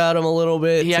actually- about him a little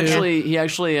bit. He too.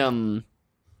 actually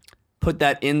put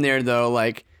that in there though.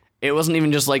 Like it wasn't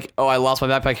even just like, oh, I lost my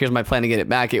backpack. Here's my plan to get it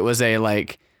back. It was a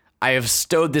like, I have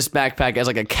stowed this backpack as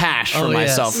like a cache for Oh,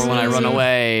 myself yes. for when I run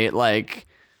away. Like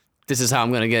this is how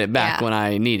I'm gonna get it back Yeah. when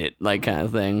I need it. Like kind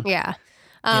of thing. Yeah.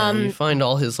 Yeah, you find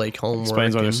all his like homework.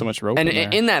 Explains why and- there's so much rope And in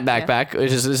there. in that backpack,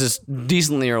 this is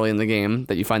decently early in the game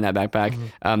that you find that backpack.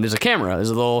 Mm-hmm. There's a camera.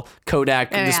 There's a little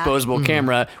Kodak yeah. disposable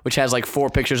camera, which has like 4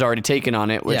 pictures already taken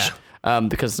on it. Which, Yeah.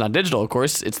 because it's not digital, of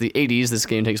course, it's the 80s. This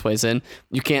game takes place in.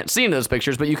 You can't see into those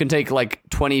pictures, but you can take like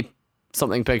 20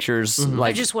 something pictures,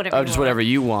 like just whatever you whatever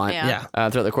you want. Yeah. Yeah.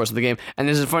 Throughout the course of the game. And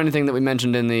this is a funny thing that we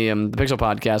mentioned in the Pixel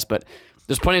podcast, but.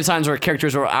 There's plenty of times where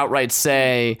characters will outright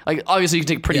say, like, obviously you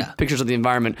can take pretty Yeah. pictures of the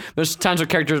environment. There's times where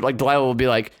characters, like Delilah will be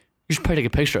like, you should probably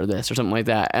take a picture of this or something like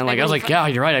that. And like, I was like, yeah,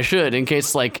 you're right, I should, in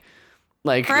case like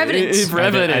For evidence. For I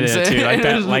did evidence. too. Like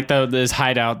that, like this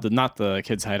hideout, not the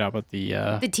kids' hideout, but the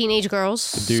The teenage girls.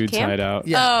 dude's camp? hideout.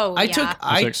 Yeah. Oh, I yeah. took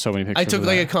I took so many pictures. I took of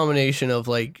like that. a combination of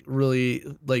like really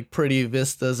like pretty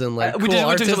vistas and like we cool did-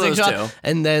 we took some of artistic those shots, too.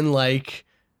 and then like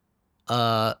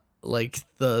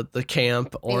the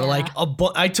camp or Yeah. like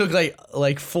I took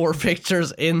like 4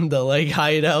 pictures in the like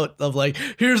hideout of like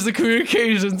here's the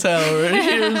communication tower and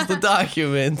here's the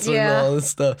documents and Yeah. all this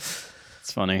stuff.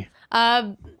 It's funny.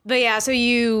 But yeah, so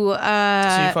you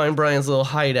So you find Brian's little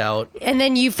hideout. and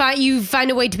then you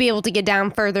find a way to be able to get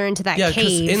down further into that Yeah, because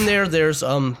cave. in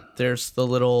there's the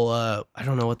little I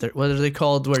don't know what are they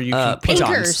called where you can pitons.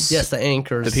 Anchors. yes the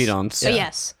anchors The pedons. Oh,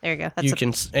 yes, there you go. That's you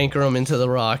can anchor them into the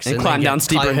rocks And and climb then down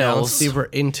steeper climb down hills. steeper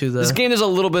into the This game is a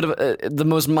little bit of the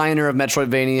most minor of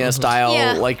Metroidvania style.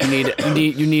 Yeah. Like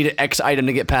you need X item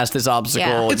to get past this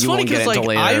obstacle. Yeah. It's you funny won't get because it like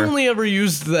until I later. only ever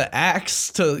used the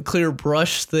axe to clear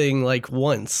brush thing like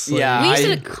once. Like, Yeah, We used I-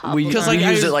 it a couple we, times. because like, I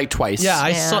used was- it like twice. yeah, I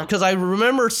Yeah. saw because I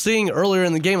remember seeing earlier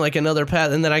in the game like another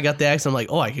path, and then I got the axe. And I'm like,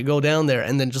 oh, I could go down there,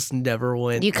 and then just never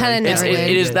went. You kinda like, never It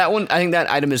did. is that one. I think that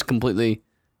item is completely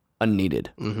unneeded.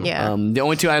 Yeah. The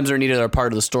only 2 items that are needed are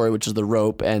part of the story, which is the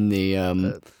rope and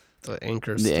the the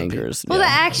anchors. The anchors. Well, yeah.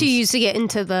 that actually used to get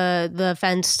into the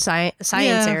fenced science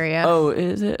area. Oh,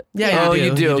 is it? Yeah, Oh,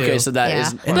 you do. Okay, so that Yeah.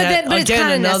 is. And But it's again,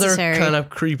 kinda another necessary. kind of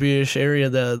creepy-ish area,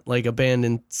 the like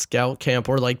abandoned scout camp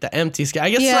or like the empty scout. I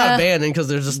guess it's Yeah. not abandoned because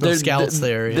there's just no scouts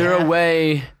there. Yeah. They're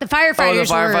away. The firefighters.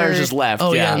 The firefighters were, just left.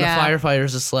 Oh yeah, yeah. and the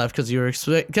firefighters just left because you were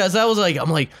because that was like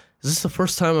I'm like, is this the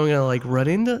first time I'm gonna like run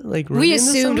into We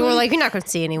assumed we're somebody? like, you're not going to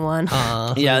see anyone.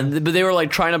 Yeah, but they were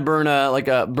like trying to burn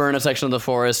a section of the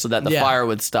forest so that the Yeah. fire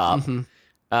would stop.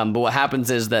 But what happens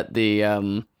is that the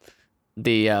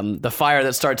fire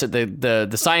that starts at the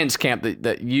science camp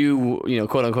that you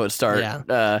quote unquote start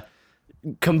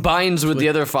combines with the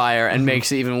other fire and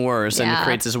makes it even worse and Yeah.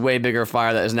 creates this way bigger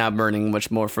fire that is now burning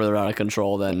much more further out of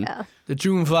control than the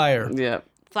June fire. yeah.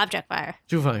 Flapjack fire.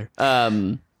 June fire.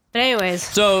 But anyways,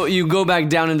 So you go back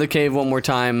down into the cave one more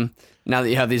time now that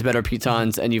you have these better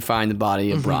pitons and you find the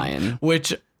body of Brian.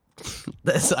 Which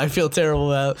I feel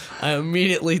terrible about. I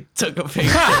immediately took a picture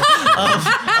of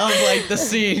like the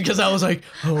scene because I was like,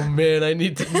 oh man, I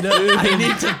need to know. I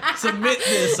need to submit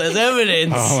this as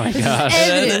evidence. Oh my gosh.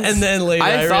 And then later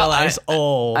I realized,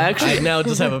 I I now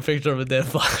just have a picture of a dead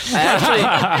body.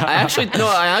 I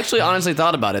actually honestly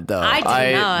thought about it though. I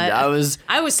did not.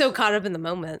 I was so caught up in the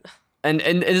moment. and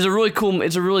it is a really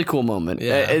cool moment.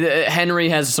 Yeah. Henry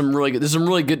has some really good. There's some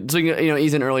really good. So,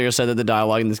 Ethan earlier said that the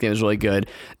dialogue in this game is really good.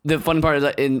 The fun part is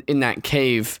that in that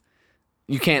cave,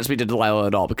 you can't speak to Delilah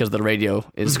at all because the radio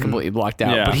is completely blocked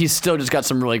out. Yeah. But he's still just got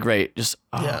some really great.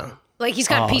 Yeah. Like he's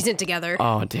kind of piecing it together.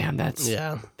 Oh damn, that's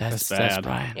That's bad.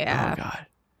 Brian. Yeah. Oh god.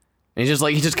 And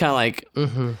he's just kind of like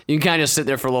you can kind of just sit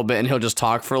there for a little bit and he'll just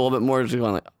talk for a little bit more, just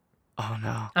going like, oh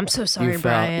no. I'm so sorry,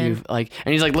 Brian. And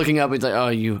he's like looking up. He's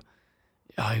like,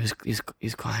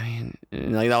 he's climbing,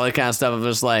 and like all that kind of stuff of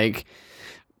just like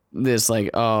this, like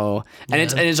and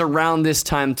it's around this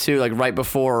time too, like right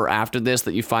before or after this,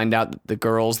 that you find out that the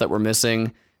girls that were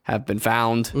missing have been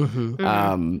found.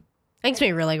 I think it's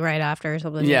maybe like right after or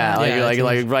something.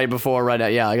 Like right before, right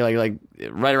at like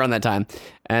right around that time,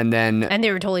 and then And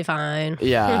they were totally fine.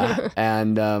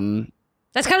 and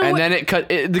That's kind of and what.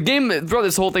 then the game throughout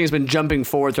this whole thing has been jumping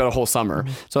forward throughout a whole summer.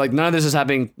 So like none of this is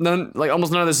happening.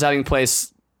 Almost none of this is having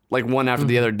place like one after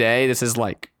the other day. This is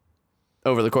like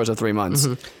over the course of 3 months.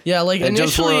 Yeah, like And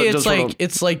initially initially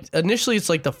it's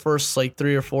like the first like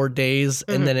 3 or 4 days,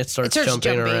 and then it starts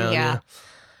jumping around. Yeah.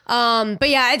 But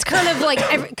yeah, it's kind of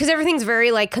like because everything's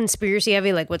very like conspiracy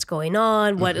heavy, like what's going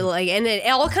on, what like, and it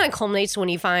all kind of culminates when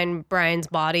you find Brian's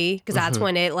body, because that's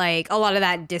when it like a lot of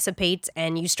that dissipates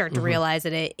and you start to realize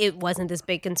that it wasn't this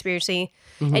big conspiracy,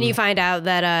 and you find out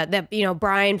that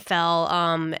Brian fell,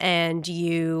 and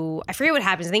I forget what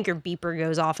happens. I think your beeper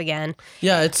goes off again.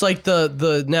 Yeah, it's like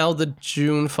the now the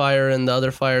June fire and the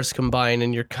other fires combine,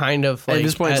 and you're kind of like At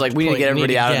this point, it's like we need to get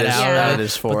everybody out of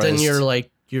this forest. But then you're like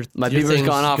My your beaver's thing's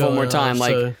gone off one more going time. off,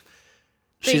 Like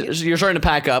so- you're starting to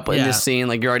pack up in Yeah. this scene.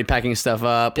 Like you're already packing stuff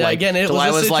up. Yeah, like again, it was a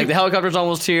Delilah's like the helicopter's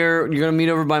almost here. You're gonna meet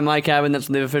over by my cabin. That's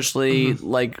when they've officially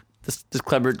like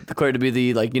declared to be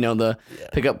the the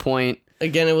pickup point.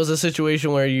 again, it was a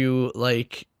situation where you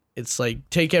like it's like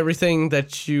take everything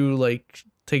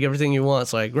you want.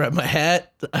 So I grabbed my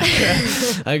hat.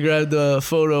 I grabbed the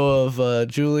photo of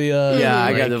Julia. Yeah,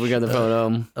 and, we got the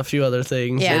photo. a few other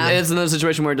things. Yeah. And it's another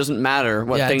situation where it doesn't matter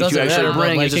what Yeah, it things you doesn't actually matter, but,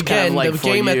 bring. like, It's just again, kind of like the for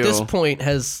game you. at this point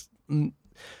has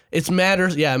it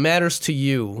matters to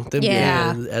you.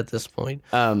 At this point.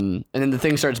 And then the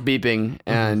thing starts beeping,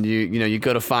 and you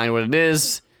go to find what it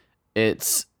is.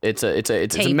 It's a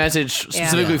Tape. message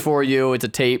specifically for you. It's a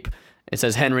tape. It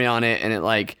says Henry on it, and it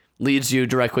like leads you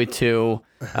directly to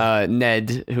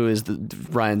Ned, who is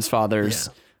Brian's father's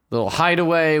little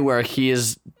hideaway, where he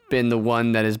has been the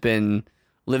one that has been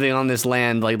living on this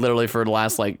land like literally for the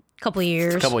last like Couple of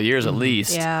years. at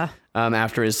least. Yeah.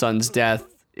 After his son's death.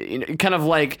 Kind of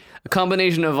like a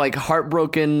combination of like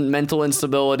heartbroken mental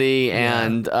instability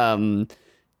and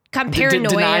Kind of paranoia.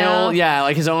 denial,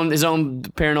 like his own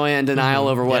paranoia and denial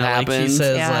over what happened. Like he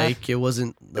says, Yeah. like it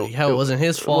wasn't his fault. It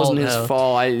wasn't his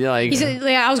fault. He said,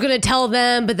 I was going to tell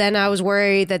them, but then I was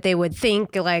worried that they would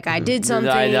think like I did something.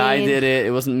 I did it.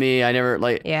 It wasn't me. I never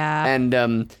like. Yeah. And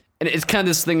it's kind of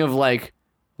this thing of like,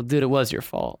 well, dude, it was your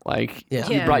fault. Like you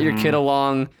Yeah. brought your kid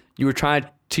along. You were trying to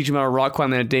teach him how to rock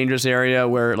climb in a dangerous area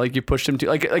where like you pushed him to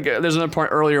like there's another part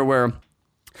earlier where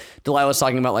Delilah was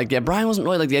talking about like Brian wasn't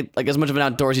really like as much of an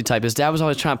outdoorsy type. His dad was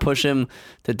always trying to push him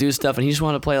to do stuff, and he just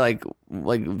wanted to play like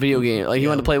video game. Like he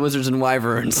wanted to play Wizards and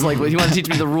Wyverns. Like he wanted to teach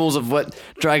me the rules of what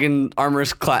dragon armor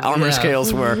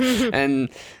scales were. And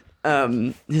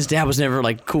his dad was never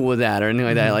like cool with that or anything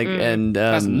like that. Like, and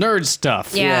That's nerd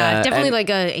stuff. Yeah, definitely and- like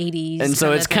a 80s. and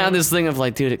so it's kind of thing. this thing of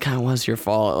like, dude, it kind of was your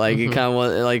fault. Like, it kind of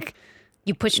was like.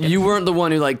 You pushed him. You weren't the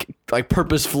one who like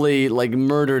purposefully like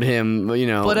murdered him, you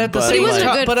know. But at the He same wasn't a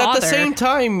time, good but at the father. same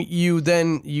time,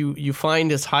 you find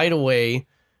his hideaway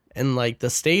and like the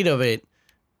state of it,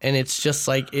 and it's just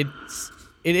like it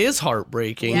is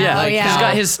heartbreaking. Yeah. Like, he's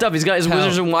got his stuff. He's got his how-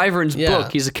 Wizards and Wyverns Yeah.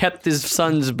 book. He's kept his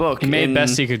son's book. He made in-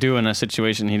 best he could do in a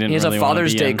situation he didn't He has really a want to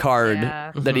Father's be Day in. card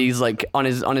Yeah. that he's like on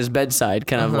his bedside,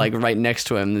 kind of like right next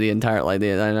to him the entire like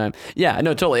the time. Yeah,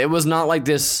 no, totally. It was not like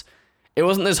this. It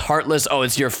wasn't this heartless. Oh,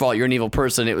 it's your fault. You're an evil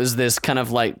person. It was this kind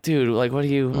of like, dude, like, what do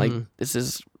you like? This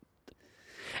is,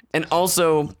 and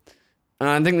also, and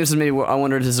I think this is maybe. I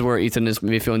wonder if this is where Ethan is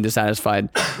maybe feeling dissatisfied.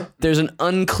 There's an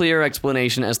unclear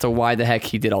explanation as to why the heck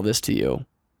he did all this to you.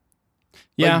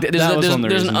 Yeah, Like, that was one of the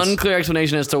there's an reasons. unclear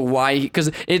explanation as to why,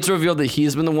 because it's revealed that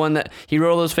he's been the one that he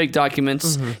wrote all those fake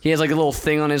documents. He has like a little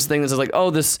thing on his thing that says like,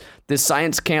 oh, this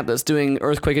science camp that's doing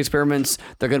earthquake experiments,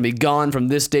 they're going to be gone from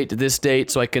this date to this date,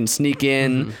 so I can sneak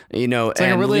in, you know, It's like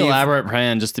a and really leave. elaborate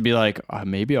plan just to be like,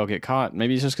 maybe I'll get caught.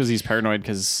 Maybe it's just because he's paranoid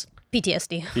because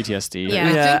PTSD. PTSD.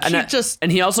 Yeah. Yeah, think and, he just-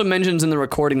 and he also mentions in the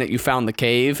recording that you found the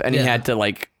cave, and he Yeah. had to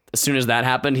like, as soon as that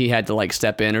happened, he had to like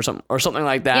step in or something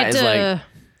like You that. had Is like. to-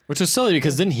 Which is silly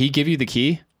because didn't he give you the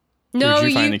key? no, did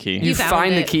you find the key? You found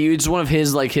find the it. key. It's one of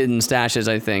his like hidden stashes,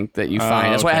 I think, that you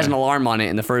find. That's why it has okay. an alarm on it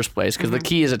in the first place, because the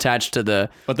key is attached to the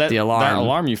But that the alarm. that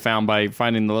alarm you found by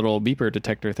finding the little beeper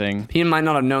detector thing. He might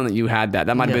not have known that you had that.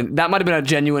 That might have been a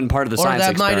genuine part of the Or science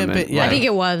that might have experiment. been- yeah. I think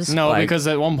it was. No, Like- because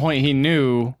at one point he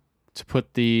knew to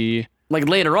put the. Like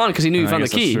later on, because he knew you I found the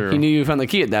guess that's key. true. He knew you found the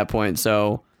key at that point.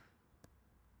 So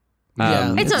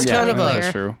Yeah. It's not yeah. kind of totally a- clear.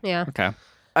 That's true. Yeah. Okay.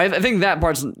 I think that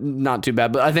part's not too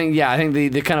bad. But I think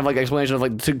the kind of like explanation of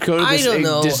like to go to I this, don't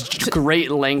know. this great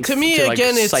length to me, to like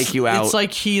again, psych you out. it's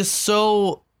like he is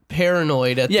so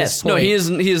paranoid at yes, this point. no,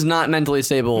 he is not mentally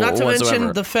stable Not to whatsoever.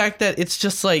 mention the fact that it's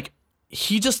just like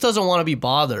he just doesn't want to be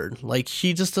bothered. Like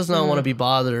he just does not want to be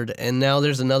bothered. And now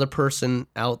there's another person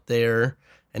out there,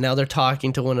 and now they're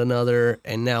talking to one another,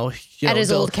 and now At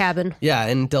his old cabin. yeah,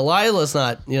 and Delilah's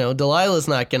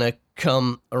not gonna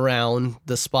come around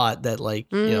the spot that like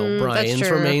that's Brian's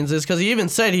true. remains is, because he even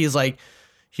said he's like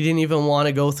he didn't even want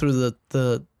to go through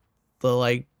the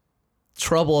like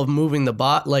trouble of moving the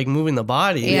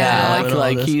body, Yeah. and all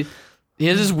like this. he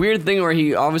has this weird thing where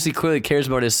he obviously clearly cares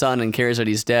about his son and cares that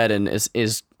he's dead and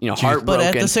is heartbroken. But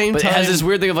at the same it has time, this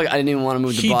weird thing of like, I didn't even want to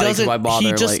move the body, so why bother?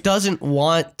 he just like, doesn't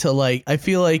want to, like, I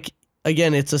feel like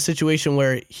again it's a situation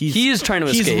where he is trying to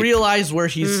he's escape. realized where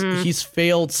he's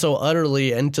failed so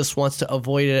utterly and just wants to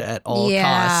avoid it at all Yeah.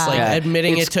 costs, like Yeah.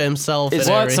 admitting It's- it to himself. it's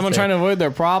and what, What? Someone trying everything. to avoid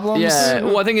their problems? Yeah,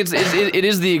 well, I think it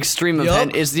is the extreme of Yup.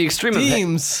 it's the extreme of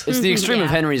Themes. it's the extreme of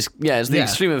Yeah. Henry's it's the Yeah.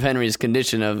 extreme of Henry's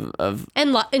condition of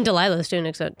And Delilah's to an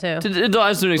extent, too. to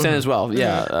an extent as well.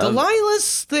 Yeah,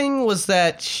 Delilah's thing was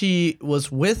that she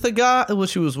was with a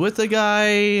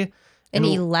guy. And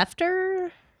he left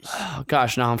her? oh,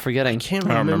 gosh, now I'm forgetting. Can't I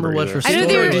don't remember remember what either. her I know story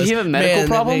they were- was. Did he have a medical Man,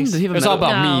 that problem? makes- Did he have a It's all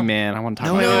medical- about No. me, man. I want to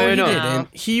talk No, about wait, he no. didn't.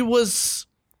 He was.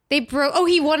 They broke. Oh,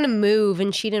 he wanted to move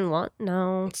and she didn't want.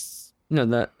 No. No,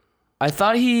 that I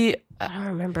thought he. I don't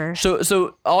remember.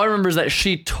 So all I remember is that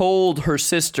she told her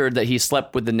sister that he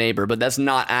slept with the neighbor, but that's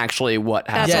not actually what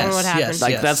happened. That's Yes, what happened. yes,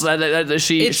 Like yes. that's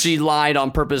she It's- she lied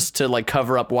on purpose to like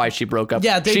cover up why she broke up.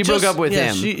 Yeah, she broke up with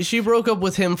him. She broke up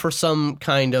with him for some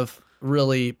kind of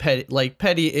really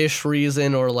petty-ish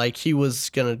reason, or like he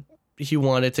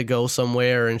wanted to go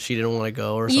somewhere and she didn't want to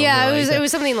go, or something. Yeah, like that. it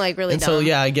was something like really And dumb. so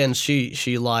yeah, again,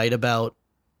 she lied about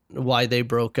why they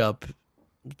broke up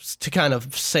to kind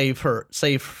of save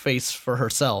face for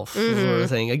herself, sort Mm-hmm. of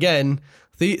thing. Again,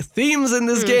 the themes in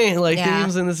this game, Mm, yeah.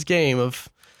 themes in this game of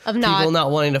Of people not. not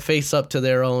wanting to face up to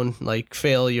their own like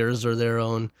failures or their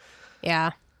own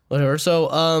Yeah. whatever.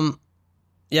 So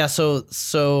yeah,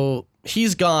 so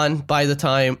he's gone by the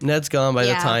time Ned's gone by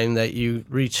the Yeah. time that you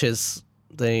reach his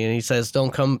thing, and he says,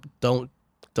 don't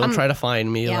try to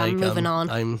find me. yeah, like I'm moving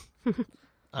on."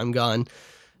 I'm gone.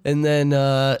 And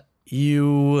then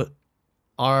you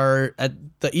are at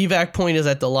the evac point is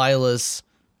at Delilah's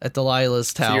tower.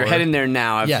 So you're heading there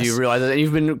now after Yes. you realize that. And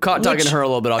you've been talking Which, to her a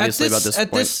little bit, obviously, about this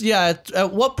point.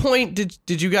 At what point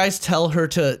did you guys tell her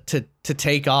to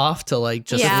take off, to like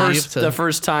just Yeah. leave? the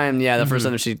first time, the first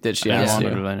time that she I didn't asked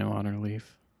want you. her. I didn't want her to leave.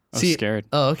 I was See- scared.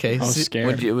 Oh, okay. I was So-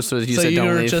 scared. So you so said you don't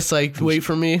were leave. just like, wait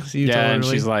for me. So you told Yeah, her and to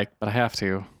she's leave? like, but I have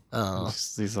to. Oh,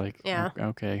 He's like, Yeah.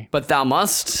 okay. But thou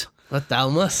must. but thou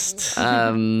must.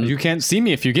 You can't see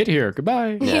me if you get here.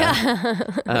 Goodbye. Yeah.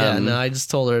 Yeah, no, I just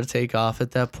told her to take off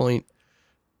at that point.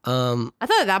 I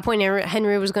thought at that point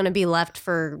Henry was going to be left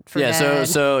for Yeah, dead.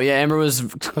 so Amber was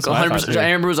what I thought, 100%. too.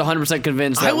 Amber was 100%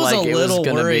 convinced that I was like a it little was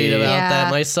gonna worried be. about Yeah.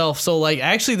 that myself. So like,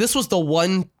 actually, this was the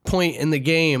one point in the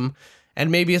game,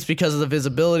 and maybe it's because of the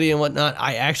visibility and whatnot.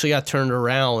 I actually got turned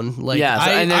around. Like, Yeah,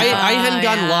 so- I and then- hadn't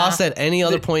gotten yeah. lost at any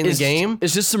other point in the game.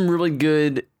 It's just some really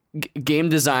good game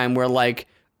design where like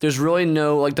there's really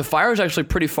no like the fire is actually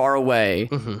pretty far away,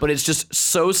 but it's just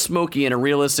so smoky and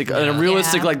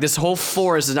Yeah. like this whole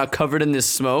forest is now covered in this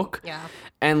smoke. Yeah.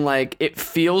 And like it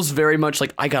feels very much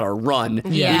like I gotta run,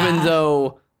 Yeah. even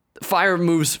though fire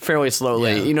moves fairly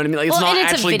slowly. Yeah. You know what I mean? Like it's Well, not and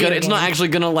it's a actually video gonna. It's not game. actually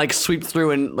gonna like sweep through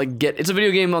and like get. It's a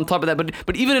video game on top of that,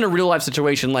 but even in a real life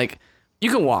situation, like you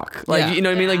can walk. Like Yeah. you know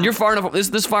what I mean? Like you're far enough.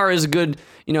 This fire is a good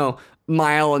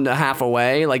mile and a half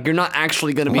away. Like you're not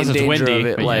actually gonna be in Unless it's danger windy, of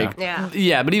it. but Like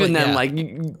Yeah. but even But then, yeah.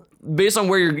 like. Based on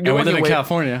where you're And we walking live in away,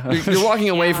 California. you're walking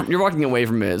away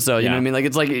from it. So you know what I Yeah. mean. Like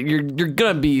it's like you're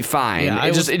gonna be fine. Yeah,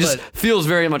 it just but- feels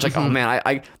very much like oh man.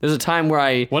 I there's a time where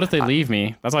I What if they leave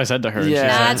me? That's what I said to her. Yeah. She's like,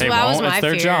 That's they what was won't. my It's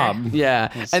their fear. job. yeah.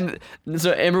 And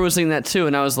so Amber was saying that too,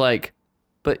 and I was like,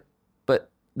 but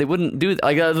they wouldn't do that.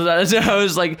 Like I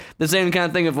was like the same kind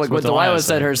of thing of like what what Delilah Delilah said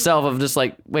said. herself of just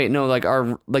like wait no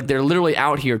like they're literally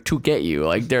out here to get you.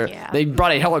 Like Yeah. they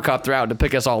brought a helicopter out to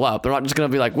pick us all up. They're not just gonna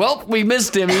be like well we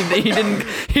missed him. He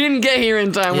didn't get here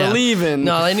in time. Yeah. We're leaving.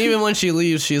 No, and even when she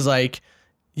leaves, she's like,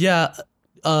 "Yeah,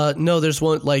 no, there's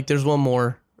one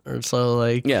more." Or so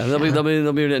like, Yeah, they'll be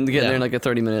getting there Yeah. in like a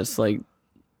 30 minutes. Like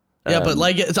yeah, but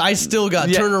like I still got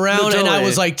yeah, turned around no, and I totally.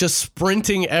 was like just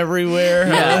sprinting everywhere.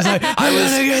 Yeah. I was like, I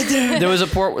gotta get there. there's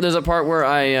a part where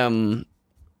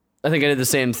I think I did the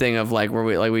same thing of like where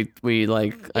we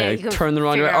like Yeah, I you can turned the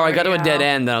wrong figure direction. Oh, out I got to where a to dead go.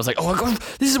 end. And I was like, oh,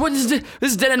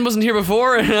 this dead end wasn't here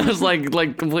before. And I was like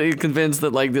completely convinced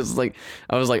that like this is like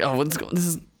I was like, oh, what's going? This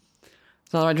is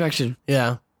it's not the right direction.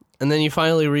 Yeah, and then you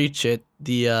finally reach it,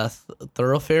 the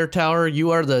thoroughfare tower.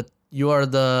 You are the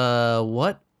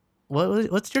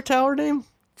what's your tower name?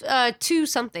 Two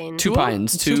something. Two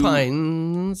pines. Two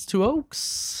pines. Two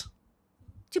oaks.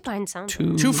 Two pine sound.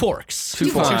 Two forks. Two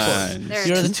forks. There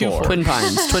You're it the is. two forks. Twin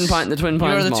pines. The twin You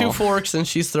pines. are the two mall. forks, and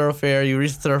she's thoroughfare. You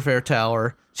reach the thoroughfare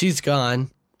tower. She's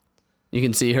gone. You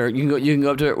can see her. You can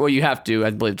go up to her. Well, you have to,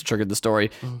 I believe, to trigger the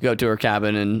story. You go up to her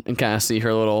cabin and kind of see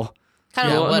her little. Kind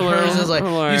Yeah, of. but hello, hers is like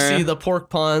hello. you see the pork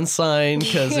pond sign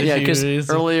because Yeah, because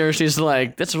earlier she's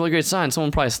like, "That's a really great sign.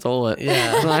 Someone probably stole it."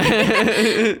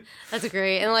 yeah, That's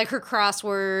great. And like her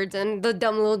crosswords and the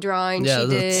dumb little drawing yeah, she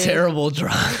the did. terrible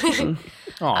drawing.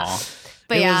 Aw.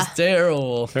 But It yeah. was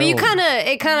terrible. But it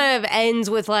kind of ends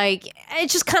with like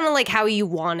it's just kind of like how you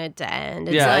want it to end.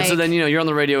 It's Yeah, like, so then you're on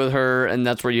the radio with her, and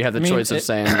that's where you have the choice of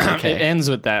saying, It "Okay, ends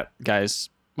with that, guys.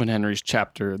 When Henry's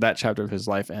chapter of his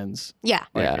life ends. yeah.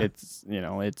 Like, Yeah.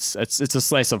 it's it's a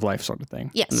slice of life sort of thing.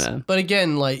 Yes. yeah. But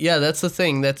again, like, yeah, that's the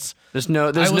thing. There's there's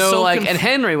no was so like." And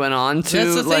Henry went on to.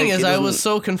 that's the thing like, is it I was doesn't-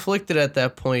 so conflicted at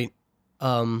that point.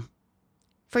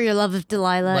 For your love of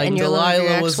Delilah Like and your love of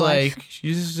Delilah your was ex-wife. like,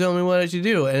 "You just tell me what I should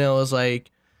do," and I was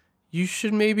like, "You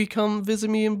should maybe come visit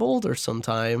me in Boulder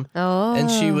sometime." Oh. And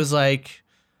she was like,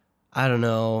 "I don't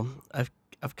know.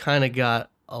 I've kind of got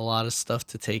a lot of stuff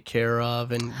to take care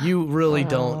of, and you really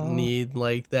don't need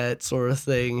like that sort of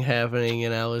thing happening."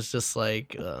 And I was just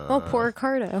like, Oh, poor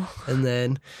Ricardo. And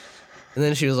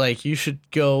then she was like, "You should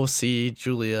go see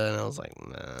Julia," and I was like,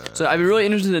 "Nah." So I'd be really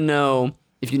interested to know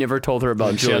if you never told her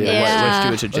about she Julia, Yeah. which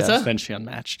you would suggest. that? Then she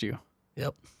unmatched you.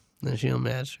 Yep. Then she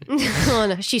unmatched me. Oh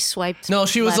no, she swiped. No,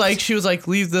 she was left. like,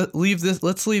 leave this.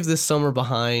 Let's leave this summer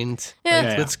behind. Yeah. Like,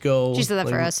 Yeah. let's go. She said that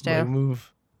for like, us, too. like,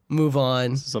 move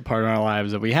on. This is a part of our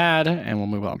lives that we had, and we'll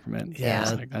move on from it. Yeah.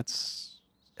 It's like, that's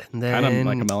And then kind of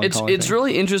like a melancholy It's thing.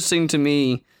 really interesting to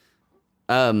me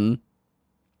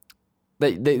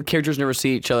that the characters never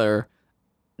see each other,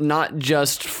 not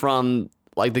just from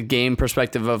like the game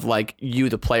perspective of like you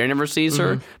the player never sees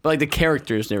her, but like the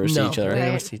characters never see each other. they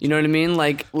never Right. see each You know what I mean?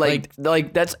 Like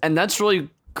that's really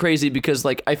crazy because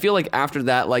like I feel like after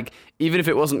that, like even if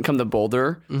it wasn't come to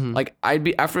Boulder, like I'd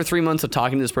be after 3 months of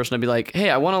talking to this person, I'd be like, hey,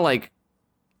 I want to like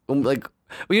well,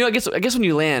 you know, I guess when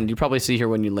you land, you probably see her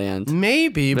when you land.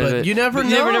 Maybe, but you never know.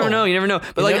 You never know. You never know.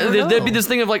 But like, never there'd be know. this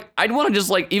thing of like, I'd want to just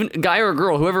like, even guy or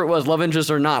girl, whoever it was, love interest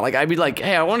or not, like, I'd be like,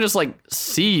 hey, I want to just like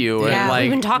see you Yeah, and like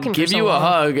we've been talking for give so you a long.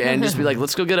 hug and just be like,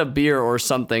 let's go get a beer or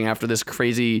something after this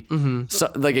crazy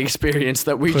like experience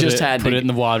that we just had. Put it in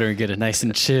the water and get it nice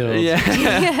and chilled. Yeah.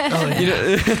 Oh, yeah. You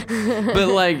know, but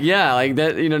like, yeah, like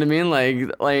that. You know what I mean?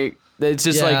 Like it's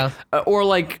just Yeah. like, or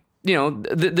like. You know,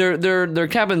 their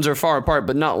cabins are far apart,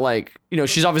 but not like, you know,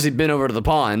 she's obviously been over to the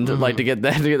pond like to get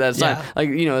that sign. Yeah. Like,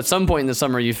 you know, at some point in the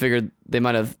summer, you figured they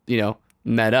might have, you know,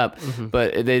 met up,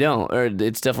 but they don't, or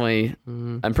it's definitely.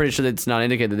 I'm pretty sure that it's not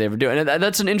indicated that they ever do, and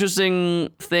that's an interesting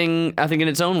thing. I think in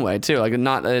its own way too. Like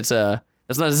not that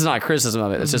this is not a criticism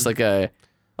of it. It's just like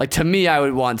to me, I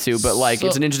would want to, but like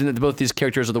it's an interesting that both these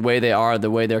characters are the way they are,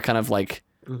 the way they're kind of like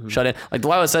shut in. Like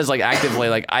Delilah says, like actively,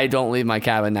 like I don't leave my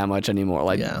cabin that much anymore.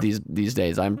 Like these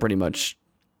days, I'm pretty much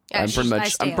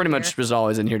just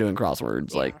always in here doing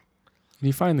crosswords. Like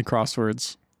You find the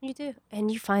crosswords. You do,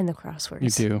 and you find the crosswords.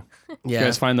 You do. Yeah. You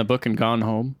guys find the book in Gone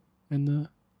Home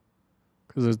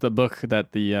because there's the book that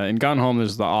in Gone Home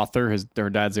there's the author, her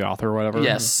dad's the author or whatever.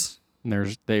 yes,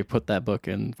 And they put that book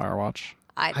in Firewatch.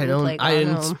 I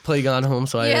didn't play Gone Home,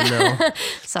 so I didn't know.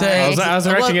 Sorry. I was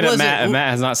directing it What at was Matt, it? and Matt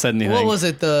has not said anything. What was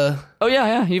it?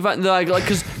 you find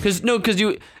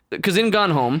because in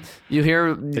Gone Home you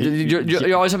hear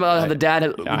you always talk about how the dad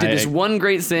did this one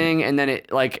great thing, and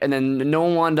then no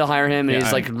one wanted to hire him, and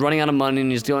he's like running out of money,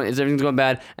 and everything's going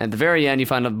bad. And at the very end, you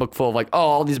find a book full of like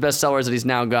all these bestsellers that he's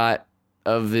now got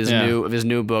of his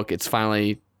new book. It's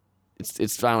finally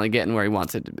getting where he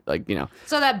wants it to be, like, you know.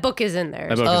 So that book is in there.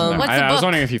 That book is in there. What's the I was book?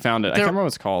 wondering if you found it. I can't remember what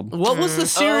it's called. What was the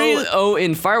series? Oh,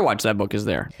 in Firewatch, that book is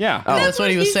there. Yeah. Oh, that's what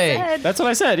he was saying. said. That's what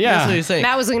I said. Yeah. That's what he was saying.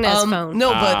 Matt was looking at his phone.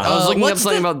 No, but I was looking up what's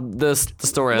something the- about the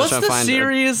story. I was What's trying the to find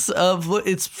series of?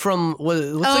 It's from. What's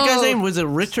the guy's name? Was it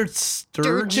Richard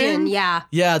Sturgeon? Yeah.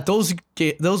 Yeah, those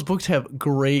books have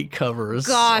great covers.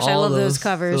 Gosh, I All love those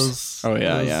covers.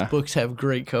 Those books have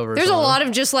great covers. There's a on them. lot of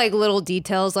just like little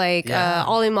details, like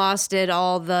Ollie Moss did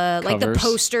all the like the Covers.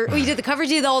 poster. Well, you did the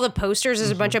covers. You did all the posters. There's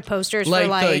a bunch of posters like, for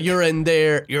like the, you're in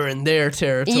their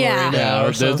territory Yeah. now.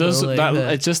 Or something like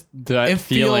that. It's just that It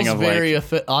feeling feels of very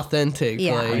like authentic.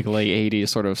 Yeah. like late 80s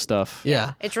sort of stuff.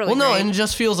 Yeah, it's really well. No, great. and it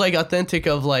just feels like authentic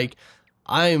of like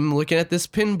I'm looking at this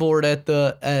pin board at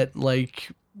like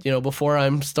before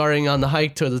I'm starting on the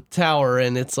hike to the tower,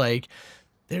 and it's like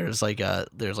there's like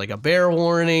a bear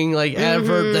warning like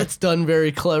advert that's done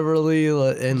very cleverly,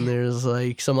 and there's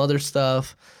like some other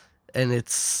stuff, and it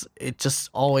just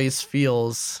always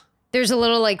feels. there's a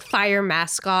little like fire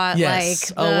mascot.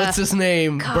 Yes. Like What's his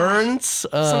name? Burns.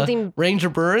 something- Ranger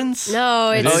Burns.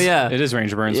 No, it's It is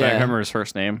Ranger Burns. So I Yeah. remember his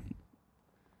first name.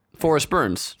 Forrest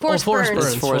Burns. Forrest Forrest Burns.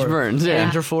 Burns. Forrest Burns. Yeah.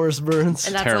 Ranger Forrest Burns.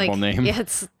 And that's Terrible like, name. Yeah,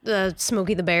 it's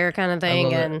Smokey the Bear kind of thing,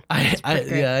 Love and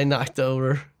it. I knocked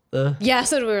over the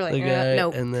so we were like, guy,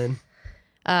 nope. and then.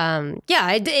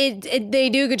 They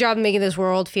do a good job of making this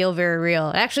world feel very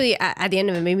real. Actually, at the end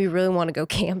of it, made me really want to go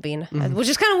camping, which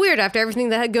is kind of weird after everything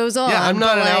that goes on. Yeah, I'm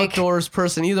not but, an like, outdoors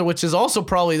person either, which is also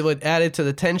probably what added to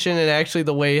the tension, and actually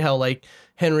the way how like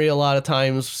Henry a lot of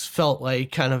times felt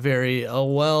like kind of very,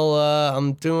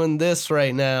 I'm doing this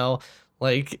right now.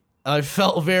 Like I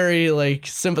felt very like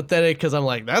sympathetic because I'm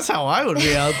like, that's how I would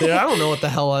be out there. I don't know what the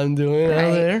hell I'm doing out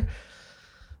Right. there.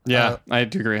 Yeah, I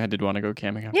do agree. I did want to go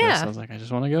camping after Yeah. this. I was like, I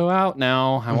just want to go out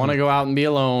now. I want to go out and be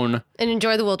alone and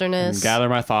enjoy the wilderness. and gather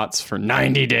my thoughts for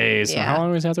 90 days. Yeah. How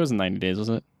long was it? It was 90 days, was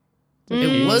it?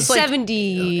 It was like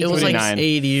 70. It was like 79.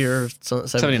 80 or 79.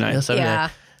 79. Yeah,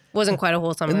 wasn't quite a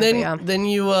whole summer. And then but yeah. then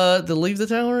you to leave the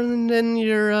tower, and then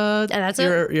you're that's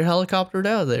you're helicoptered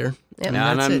out of there. Yep.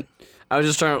 Yeah, that's and it. I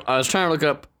was trying to look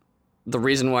up the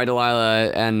reason why Delilah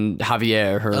and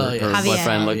Javier, her Javier.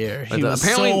 boyfriend, Yeah, like he was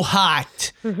apparently so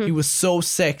hot. He was so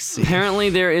sexy. apparently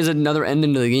there is another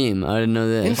ending to the game. I didn't know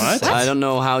this. What? I don't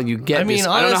know how you get I mean, this.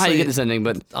 I don't know how you honestly- get this ending,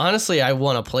 but Honestly, I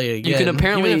want to play it again. You can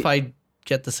apparently- even if I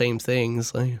get the same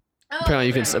things. Like, apparently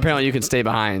you can stay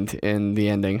behind in the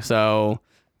ending. So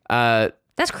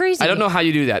That's crazy. I don't know how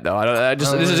you do that though.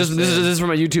 This is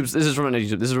from a YouTube. This is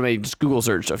from a just Google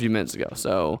search a few minutes ago.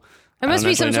 So There must I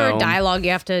don't be some actually sort of know. dialogue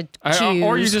you have to choose.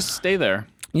 Or you just stay there.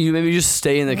 You maybe just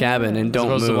stay in the cabin and As don't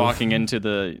opposed move. to walking into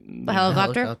the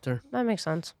helicopter. That makes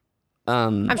sense.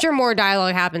 I'm sure more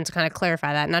dialogue happens to kind of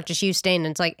clarify that, not just you staying.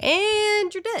 And it's like,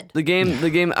 and you're dead. The game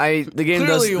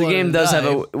Clearly you wanted to does have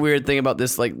die. a weird thing about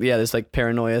this, like this like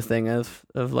paranoia thing of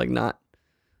like not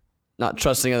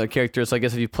trusting other characters. So I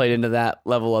guess if you played into that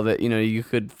level of it, you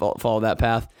could follow that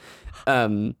path.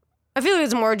 I feel like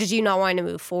it's more just you not wanting to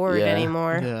move forward Yeah.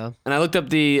 anymore. yeah. And I looked up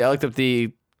the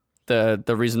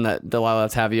reason that Delilah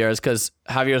left Javier is because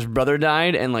Javier's brother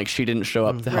died and like she didn't show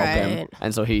up to help him, Right.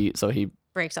 and so he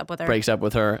Breaks up with her. breaks up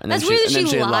with her. And That's then weird and that then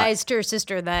she li- lies to her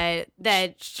sister that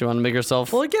She wanted to make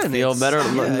herself Well, again, feel it's- better,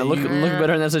 yeah, look you-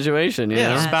 better in that situation. You Yeah.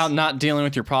 know? It's about not dealing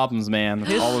with your problems, man.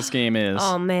 That's all this game is.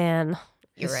 oh man,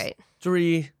 you're His right.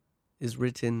 History is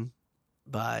written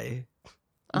by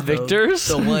Victors.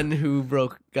 the one who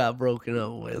got broken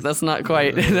up with. That's not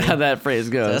quite how that phrase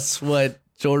goes. That's what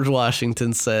George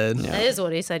Washington said. That is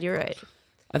what he said. You're right.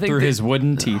 I think Through that- his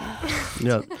wooden teeth.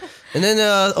 Yeah. And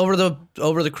then over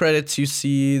the credits, you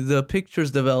see the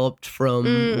pictures developed from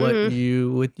what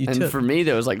you And took. for me,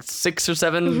 there was like 6 or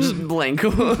 7 just blank,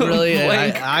 Really,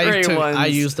 blank gray ones. I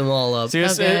used them all up. So it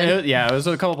was, Okay. it was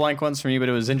a couple blank ones for me, but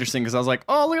it was interesting because I was like,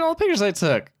 oh, look at all the pictures I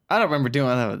took. I don't remember doing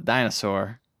that with a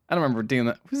dinosaur. I don't remember doing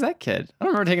that. Who's that kid? I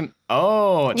don't remember taking.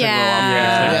 Oh, it took a little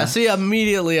while. Yeah. See,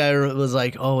 immediately I was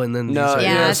like, oh, and then No, these are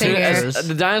Yeah, as soon figured. as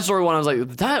the dinosaur one, I was like,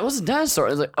 what's a dinosaur? I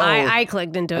was like, oh. I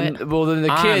clicked into it. And, well, then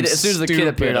the I'm kid, as soon as the kid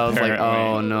appeared, stupid, I was like, apparently.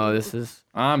 oh no, this is.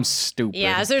 I'm stupid.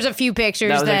 Yeah, so there's a few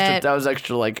pictures That that. was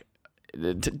extra like,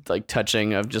 like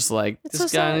touching of just like It's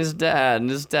this so guy sad. and his dad, and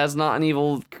his dad's not an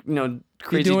evil,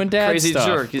 crazy, doing dad crazy stuff.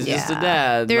 jerk. He's just a Yeah.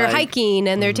 dad. They're like, hiking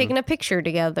and they're taking a picture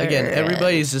together. again, and-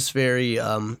 everybody's just very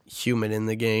human in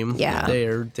the game. Yeah.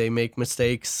 They make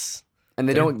mistakes. and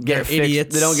they they're- don't get they're fixed.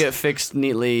 idiots. They don't get fixed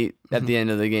neatly at the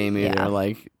end of the game either. Yeah.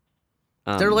 Like,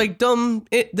 They're like dumb.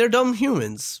 They're dumb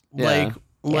humans. Yeah.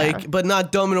 But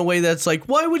not dumb in a way that's like,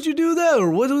 why would you do that, or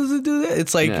what does it do that?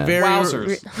 It's like Yeah. very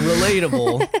Wowzers.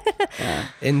 relatable yeah.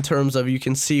 in terms of you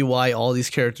can see why all these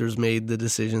characters made the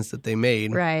decisions that they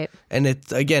made. Right. And it's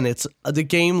the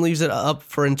game leaves it up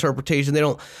for interpretation. They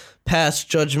don't pass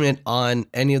judgment on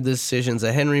any of the decisions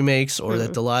that Henry makes or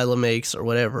that Delilah makes or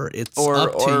whatever. It's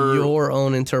up to your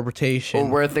own interpretation. or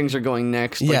where things are going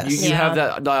next. Like Yes. you have Yeah.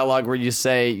 that dialogue where you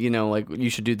say, like you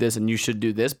should do this and you should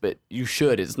do this, but you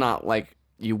should. It's not like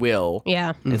you will.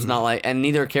 Yeah. It's not like, and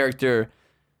neither character.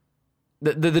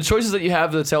 The choices that you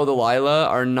have to tell Delilah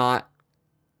are not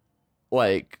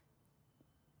like.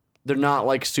 They're not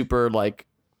like super like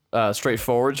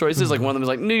straightforward choices. Like one of them is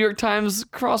like New York Times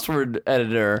crossword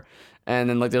editor. And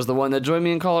then like there's the one that join me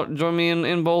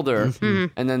in Boulder,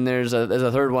 and then there's a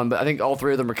third one, but I think all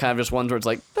 3 of them are kind of just ones where it's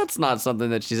like that's not something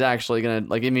that she's actually gonna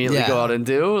like immediately Yeah. go out and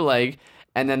do. Like,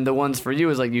 and then the ones for you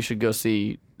is like you should go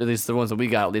see, at least the ones that we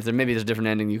got, at least there maybe there's a different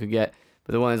ending you could get,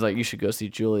 but the one is like you should go see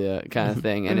Julia kind of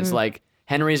thing, and it's like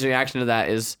Henry's reaction to that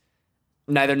is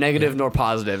neither negative nor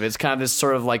positive. It's kind of this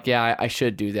sort of like I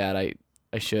should do that.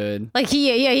 I should. Like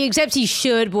he accepts he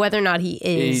should, but whether or not he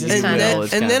is And is kind then- of.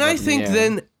 it's and kind then of I up in the think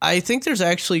air. I think there's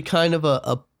actually kind of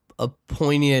a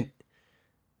poignant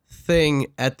thing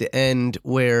at the end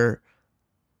where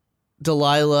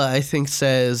Delilah I think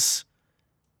says,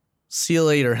 "See you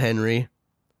later, Henry,"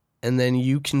 and then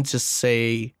you can just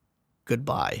say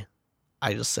goodbye.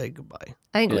 I just say goodbye.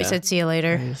 I think we Yeah. said see you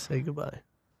later. I just say goodbye.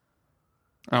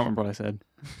 I don't remember what I said.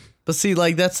 But see,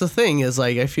 like that's the thing is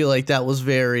like I feel like that was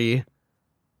very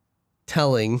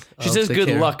telling. She of says the good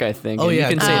character. luck, I think. Oh, and yeah, you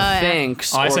can good say luck.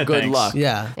 thanks Oh, I or said good thanks. luck.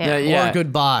 Yeah. Yeah. Or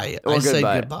goodbye. Or I say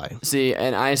goodbye. goodbye. See,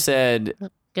 and I said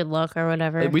Good luck or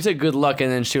whatever. we said good luck, and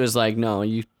then she was like, "No,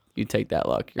 you take that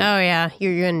luck. Oh yeah,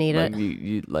 you're gonna need Like, it.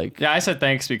 you like." Yeah, I said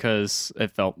thanks because it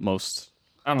felt most,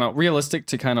 I don't know, realistic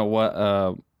to kind of what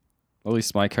at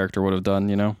least my character would have done,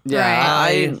 Yeah,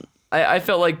 Right. I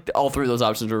felt like all 3 of those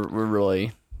options were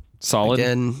really. solid.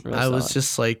 Again, Real I was solid.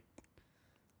 just like,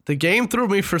 the game threw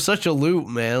me for such a loop,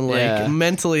 man. Like Yeah.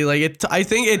 mentally, like it. I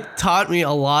think it taught me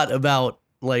a lot about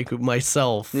like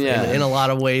myself. Yeah. In a lot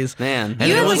of ways. Man, And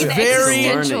You it had, was like, an very,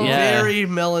 existential- very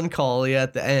melancholy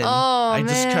at the end. Oh, I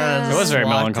just kind man. of It was very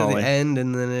walked to melancholy. the end,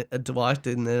 and then it watched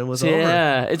it, and then it was over.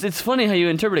 Yeah, it's funny how you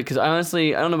interpret it because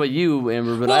honestly, I don't know about you,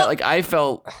 Amber, but Well-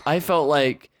 I felt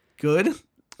like Good.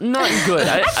 not good.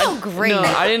 I felt great. No,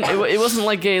 I didn't. It wasn't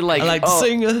like a like. I like to oh,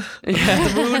 sing the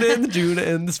Yeah. moon and the June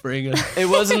and the spring. It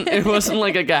wasn't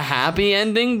like a happy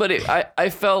ending, but I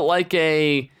felt like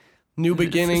a New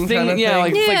beginning thing. kind of Yeah,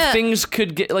 thing. like Yeah. things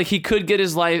could get like he could get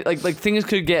his life like things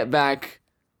could get back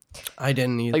I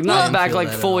didn't either. like I not didn't back feel like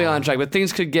that at fully all. on track, but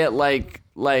things could get like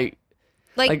Like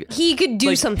he could do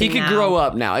like, something. He could now. grow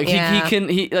up now. Like Yeah.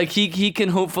 he can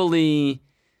hopefully.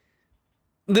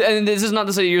 And this is not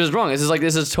to say yours is wrong. This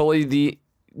is totally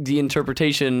the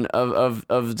interpretation of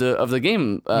the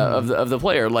game of the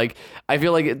player. Like I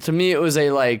feel like to me it was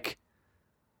a like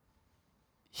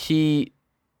he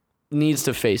needs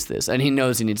to face this, and he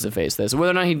knows he needs to face this.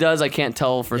 Whether or not he does, I can't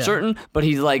tell for Yeah. certain. But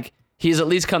he's at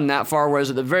least come that far. Whereas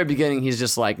at the very beginning, he's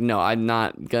just like, no, I'm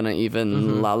not gonna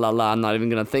even I'm not even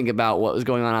gonna think about what was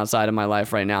going on outside of my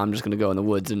life right now. I'm just gonna go in the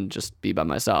woods and just be by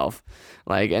myself.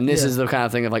 Like, and this Yeah. is the kind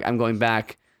of thing of like I'm going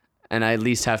back, and I at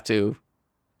least have to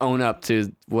own up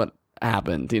to what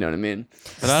happened. You know what I mean?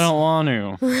 But I don't want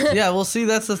to. Yeah, well, see,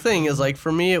 that's the thing is like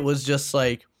for me, it was just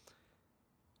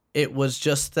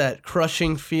that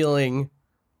crushing feeling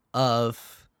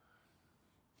of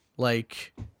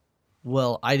like,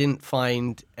 well, I didn't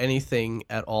find anything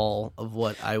at all of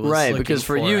what I was Right, looking because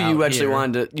for you out actually here.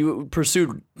 wanted to you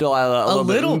pursued Delilah a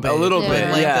little bit, a little Yeah. bit.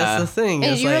 Like Yeah, that's the thing.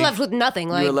 And is you were like, left with nothing.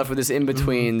 you Like were left with this in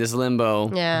between, this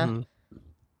limbo. yeah. Mhm.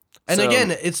 And So-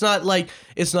 again, it's not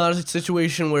a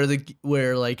situation where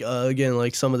again,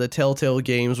 like some of the Telltale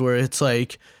games where it's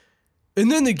like, and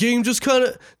then the game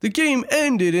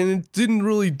ended and it didn't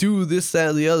really do this, that,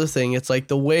 or the other thing. It's like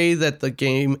the way that the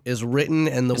game is written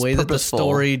and the It's way purposeful. that the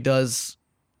story does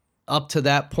up to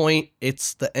that point,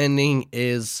 it's the ending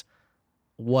is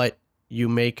what you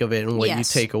make of it and what you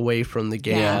Yes. take away from the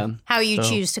game. Yeah. How you So-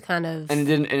 choose to kind of. And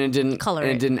it didn't Color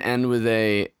and it it. didn't end with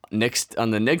a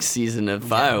on the next season of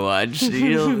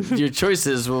Firewatch. Your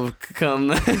choices will come.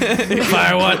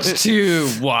 Firewatch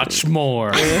 2, watch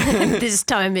more. This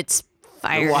time it's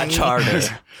fire. Watch harder.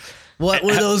 What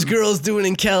were those girls doing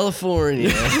in California?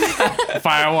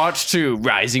 Firewatch 2,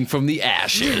 rising from the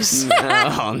ashes.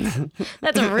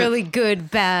 That's a really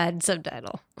good bad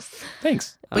subtitle.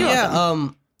 Thanks. But yeah,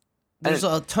 there's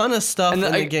a ton of stuff in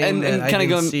the game that I kinda didn't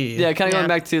going, see. Yeah, kind of Yeah. going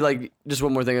back to like just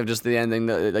one more thing of just the ending.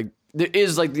 Like there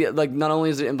is like not only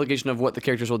is the implication of what the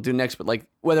characters will do next, but like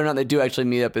whether or not they do actually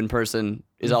meet up in person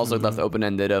is also left open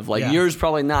ended. Of like Yeah. yours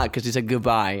probably not because he said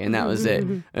goodbye and that was it.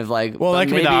 Of like Well, but that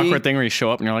could be the maybe- awkward thing where you show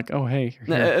up and you're like, oh, hey.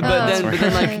 You're here. but then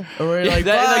like. Or we're like,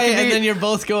 That- that bye, could be- and then you're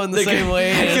both going the same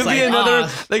way. and That it's could like, be another.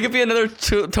 ah. That could be another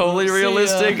totally See ya.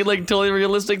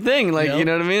 realistic thing. Like you Yep.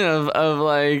 know what I mean?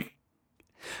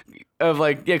 Of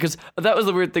like yeah, because that was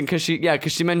the weird thing. Because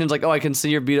she mentions like, oh, I can see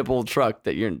your beat up old truck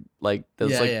that you're like that's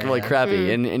Yeah, like yeah, really yeah.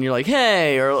 crappy, and you're like,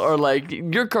 hey, or like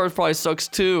your car probably sucks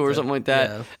too, or something like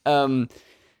that.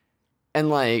 And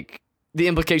like the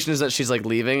implication is that she's like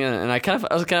leaving, and I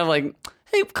was kind of like,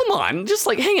 hey, come on, just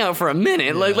like hang out for a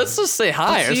minute, like let's just say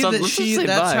hi or See something. that Let's just say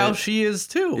that's bye. how she is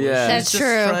too. Yeah. She's That's just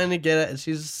true. Trying to get it,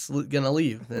 she's gonna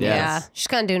leave. And Yeah. Yeah, she's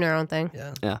kind of doing her own thing.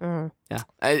 yeah. Yeah,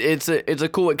 it's a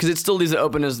cool because it still leaves it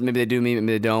open as maybe they do meet, maybe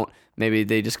they don't. Maybe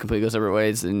they just completely go separate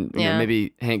ways, and you know, Yeah.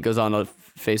 maybe Hank goes on to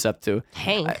face up to.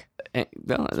 Hank.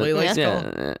 No, what he likes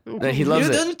to he loves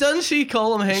it. Doesn't she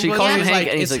call him Hank? She once? calls him She's Hank, like,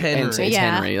 and he's it's like, Henry. it's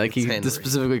Yeah. Henry. Like he It's Henry.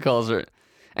 specifically calls her,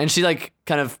 and she like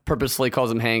kind of purposefully calls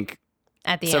him Hank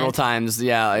At the several end. times.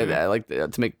 Yeah, I like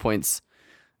to make points.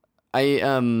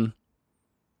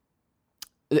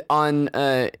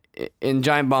 In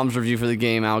Giant Bomb's review for the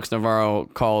game, Alex Navarro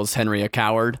calls Henry a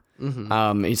coward.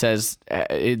 He says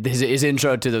his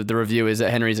intro to the review is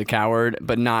that Henry's a coward,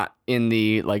 but not in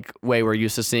the like way we're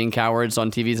used to seeing cowards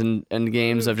on TVs and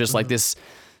games of just like this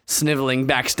sniveling,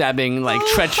 backstabbing, like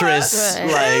treacherous, Right.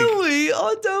 like Henry,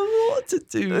 I don't want to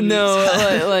do no,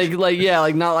 this. like yeah,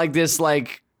 like not like this,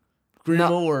 like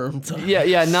Grima Worm.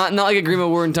 yeah, not like a Grima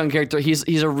Wormtongue character.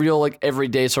 He's a real like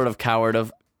everyday sort of coward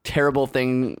of terrible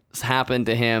things happen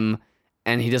to him,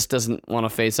 and he just doesn't want to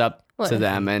face up to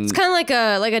them. And It's kind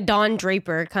of like a Don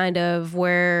Draper kind of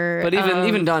where. but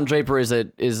even Don Draper is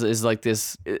like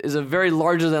this is a very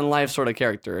larger than life sort of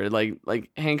character. Like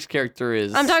Hank's character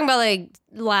is. I'm talking about like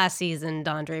last season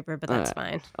Don Draper, but that's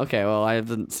fine. Okay, well I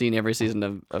haven't seen every season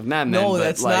of Mad Men. No, but,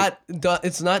 that's like,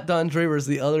 it's not Don Draper's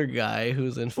the other guy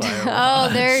who's in Firewatch.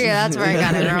 Oh, there you go. That's where I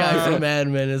got The it other guy wrong. from Mad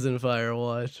Men is in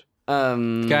Firewatch.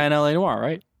 Guy in LA Noir,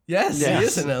 right? Yes, Yes. he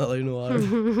is in LA Noir.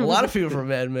 A lot of people from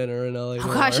Mad Men are in LA Noir.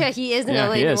 Oh gosh, yeah, he is in Yeah,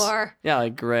 LA he is. Noir. yeah,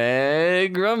 like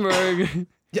Greg Grunberg.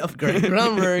 Yeah, Greg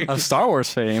Grunberg. Of Star Wars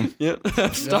fame. Yep,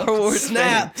 Star Wars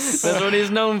Snaps. fame. That's what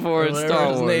he's known for. It's Whatever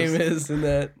Star his Wars. name is in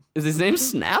that. Is his name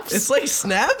Snaps? It's like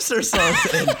Snaps or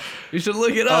something. You should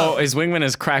look it up. Oh, his wingman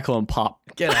is Crackle and Pop.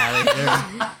 Get out of here.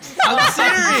 I'm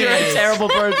You're a serious. terrible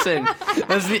person.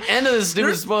 That's the end of the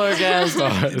stupid spoiler cast.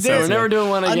 So we're never doing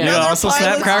one again. You Another also snap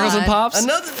pilot- Crackles and Pops?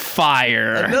 Another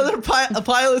Fire. a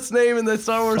pilot's name in the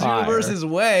Star Wars Fire. universe is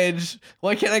Wedge.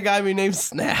 Why can't a guy be named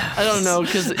Snaps? I don't know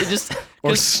because it just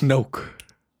Or Snoke.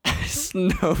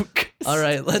 Snoke. All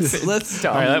right, let's.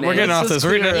 All right, we're getting off Let's this. just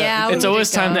We're clear gonna, it. Yeah, we it's need always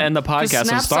to time go. to end the podcast when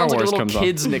Snaps Star sounds Wars like a little comes on.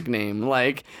 kid's nickname.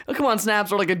 Like, oh come on,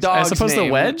 Snaps, or like a dog's As opposed to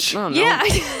name. Wedge? I don't know. Yeah,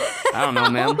 I don't know,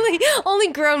 man. only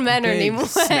grown men are Big named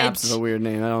Snaps is a Wedge. weird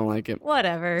name. I don't like it.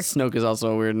 Whatever. Snoke is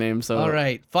also a weird name. So All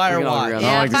right, We can all Firewatch. agree on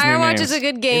Yeah, like these new Firewatch names. is a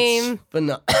good game. But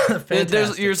no,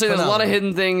 You're saying there's a lot of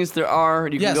hidden things. There are.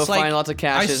 You can go find lots of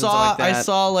caches. I and saw stuff like that. I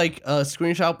saw like a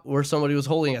screenshot where somebody was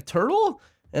holding a turtle,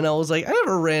 and I was like, I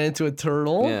never ran into a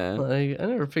turtle. Yeah. Like, I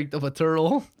never picked up a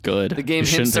turtle. Good. The game You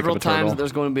shouldn't hints pick several up a turtle. times that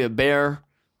there's going to be a bear.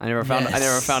 I never found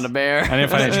a bear. I didn't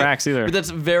find any tracks either. But that's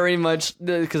very much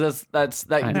because that's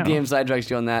I the know. game sidetracks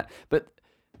you on that. But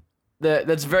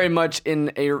that's very much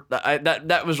in a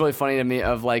that was really funny to me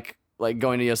of like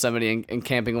going to Yosemite and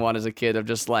camping one as a kid of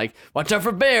just like watch out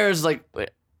for bears like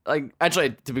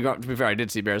actually to be fair I did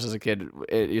see bears as a kid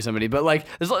at Yosemite but like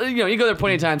there's you go there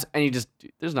plenty of times and you just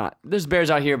there's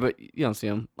bears out here but you don't see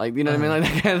them like you know what I mean like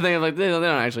that kind of thing of like they don't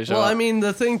actually show Well, up. I mean,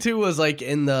 the thing too was like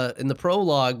in the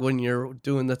prologue when you're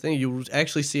doing the thing, you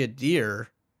actually see a deer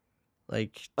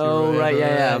Like, Oh, right,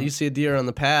 yeah. You see a deer on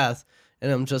the path,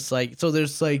 and I'm just like, so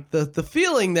there's like the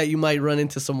feeling that you might run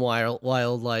into some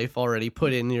wildlife already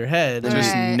put in your head. Right.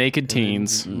 Just naked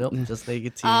teens. Nope, just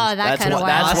naked teens. Oh, that kind of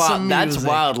that's Awesome that's music.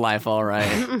 wildlife, all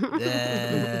right.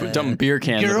 Yeah. Dumping beer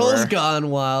cans Girls everywhere. Gone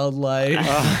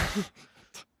Wildlife.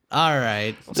 All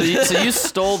right. So you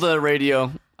stole the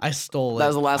radio. I stole it. That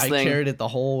was the last I thing. carried it the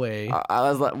whole way. I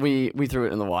was like, we threw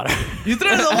it in the water. You threw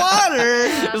it in the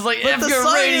water. It was like, But F the your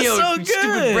song is radio, so you stupid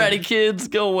good. bratty kids,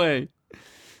 go away.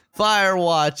 Fire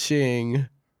watching.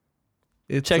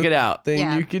 It's Check a it out. thing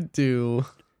Yeah. you could do.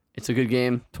 It's a good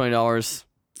game. $20.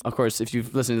 Of course, if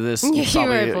you've listened to this, You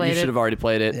already you played should it. have already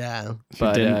played it. Yeah.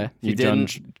 But if you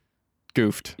didn't,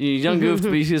 goofed. you done goofed,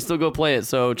 but you should still go play it.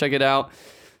 So check it out.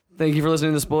 Thank you for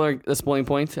listening to the Spoiling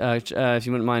Point. If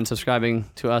you wouldn't mind subscribing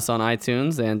to us on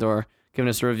iTunes and or giving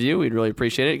us a review, we'd really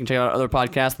appreciate it. You can check out our other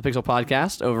podcast, The Pixel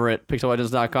Podcast, over at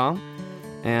pixellegends.com.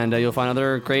 And you'll find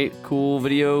other great, cool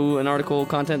video and article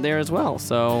content there as well.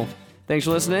 So thanks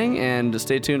for listening, and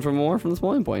stay tuned for more from The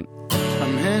Spoiling Point.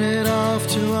 I'm headed off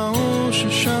to Ocean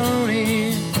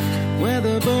Shawnee, where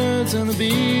the birds and the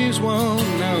bees won't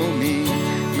know me.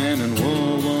 Man and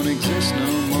war won't exist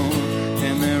no more,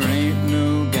 and there ain't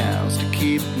no gals to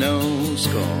keep no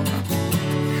score.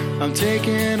 I'm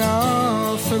taking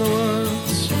off for the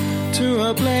woods, to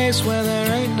a place where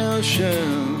there ain't no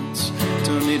shirts.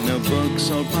 Don't need no books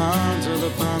or ponds or the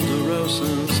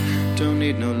ponderosas. Don't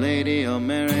need no lady or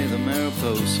marry the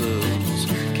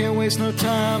Mariposas. Can't waste no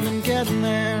time in getting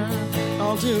there.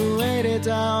 I'll do 80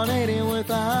 down, 80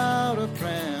 without a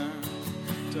prayer.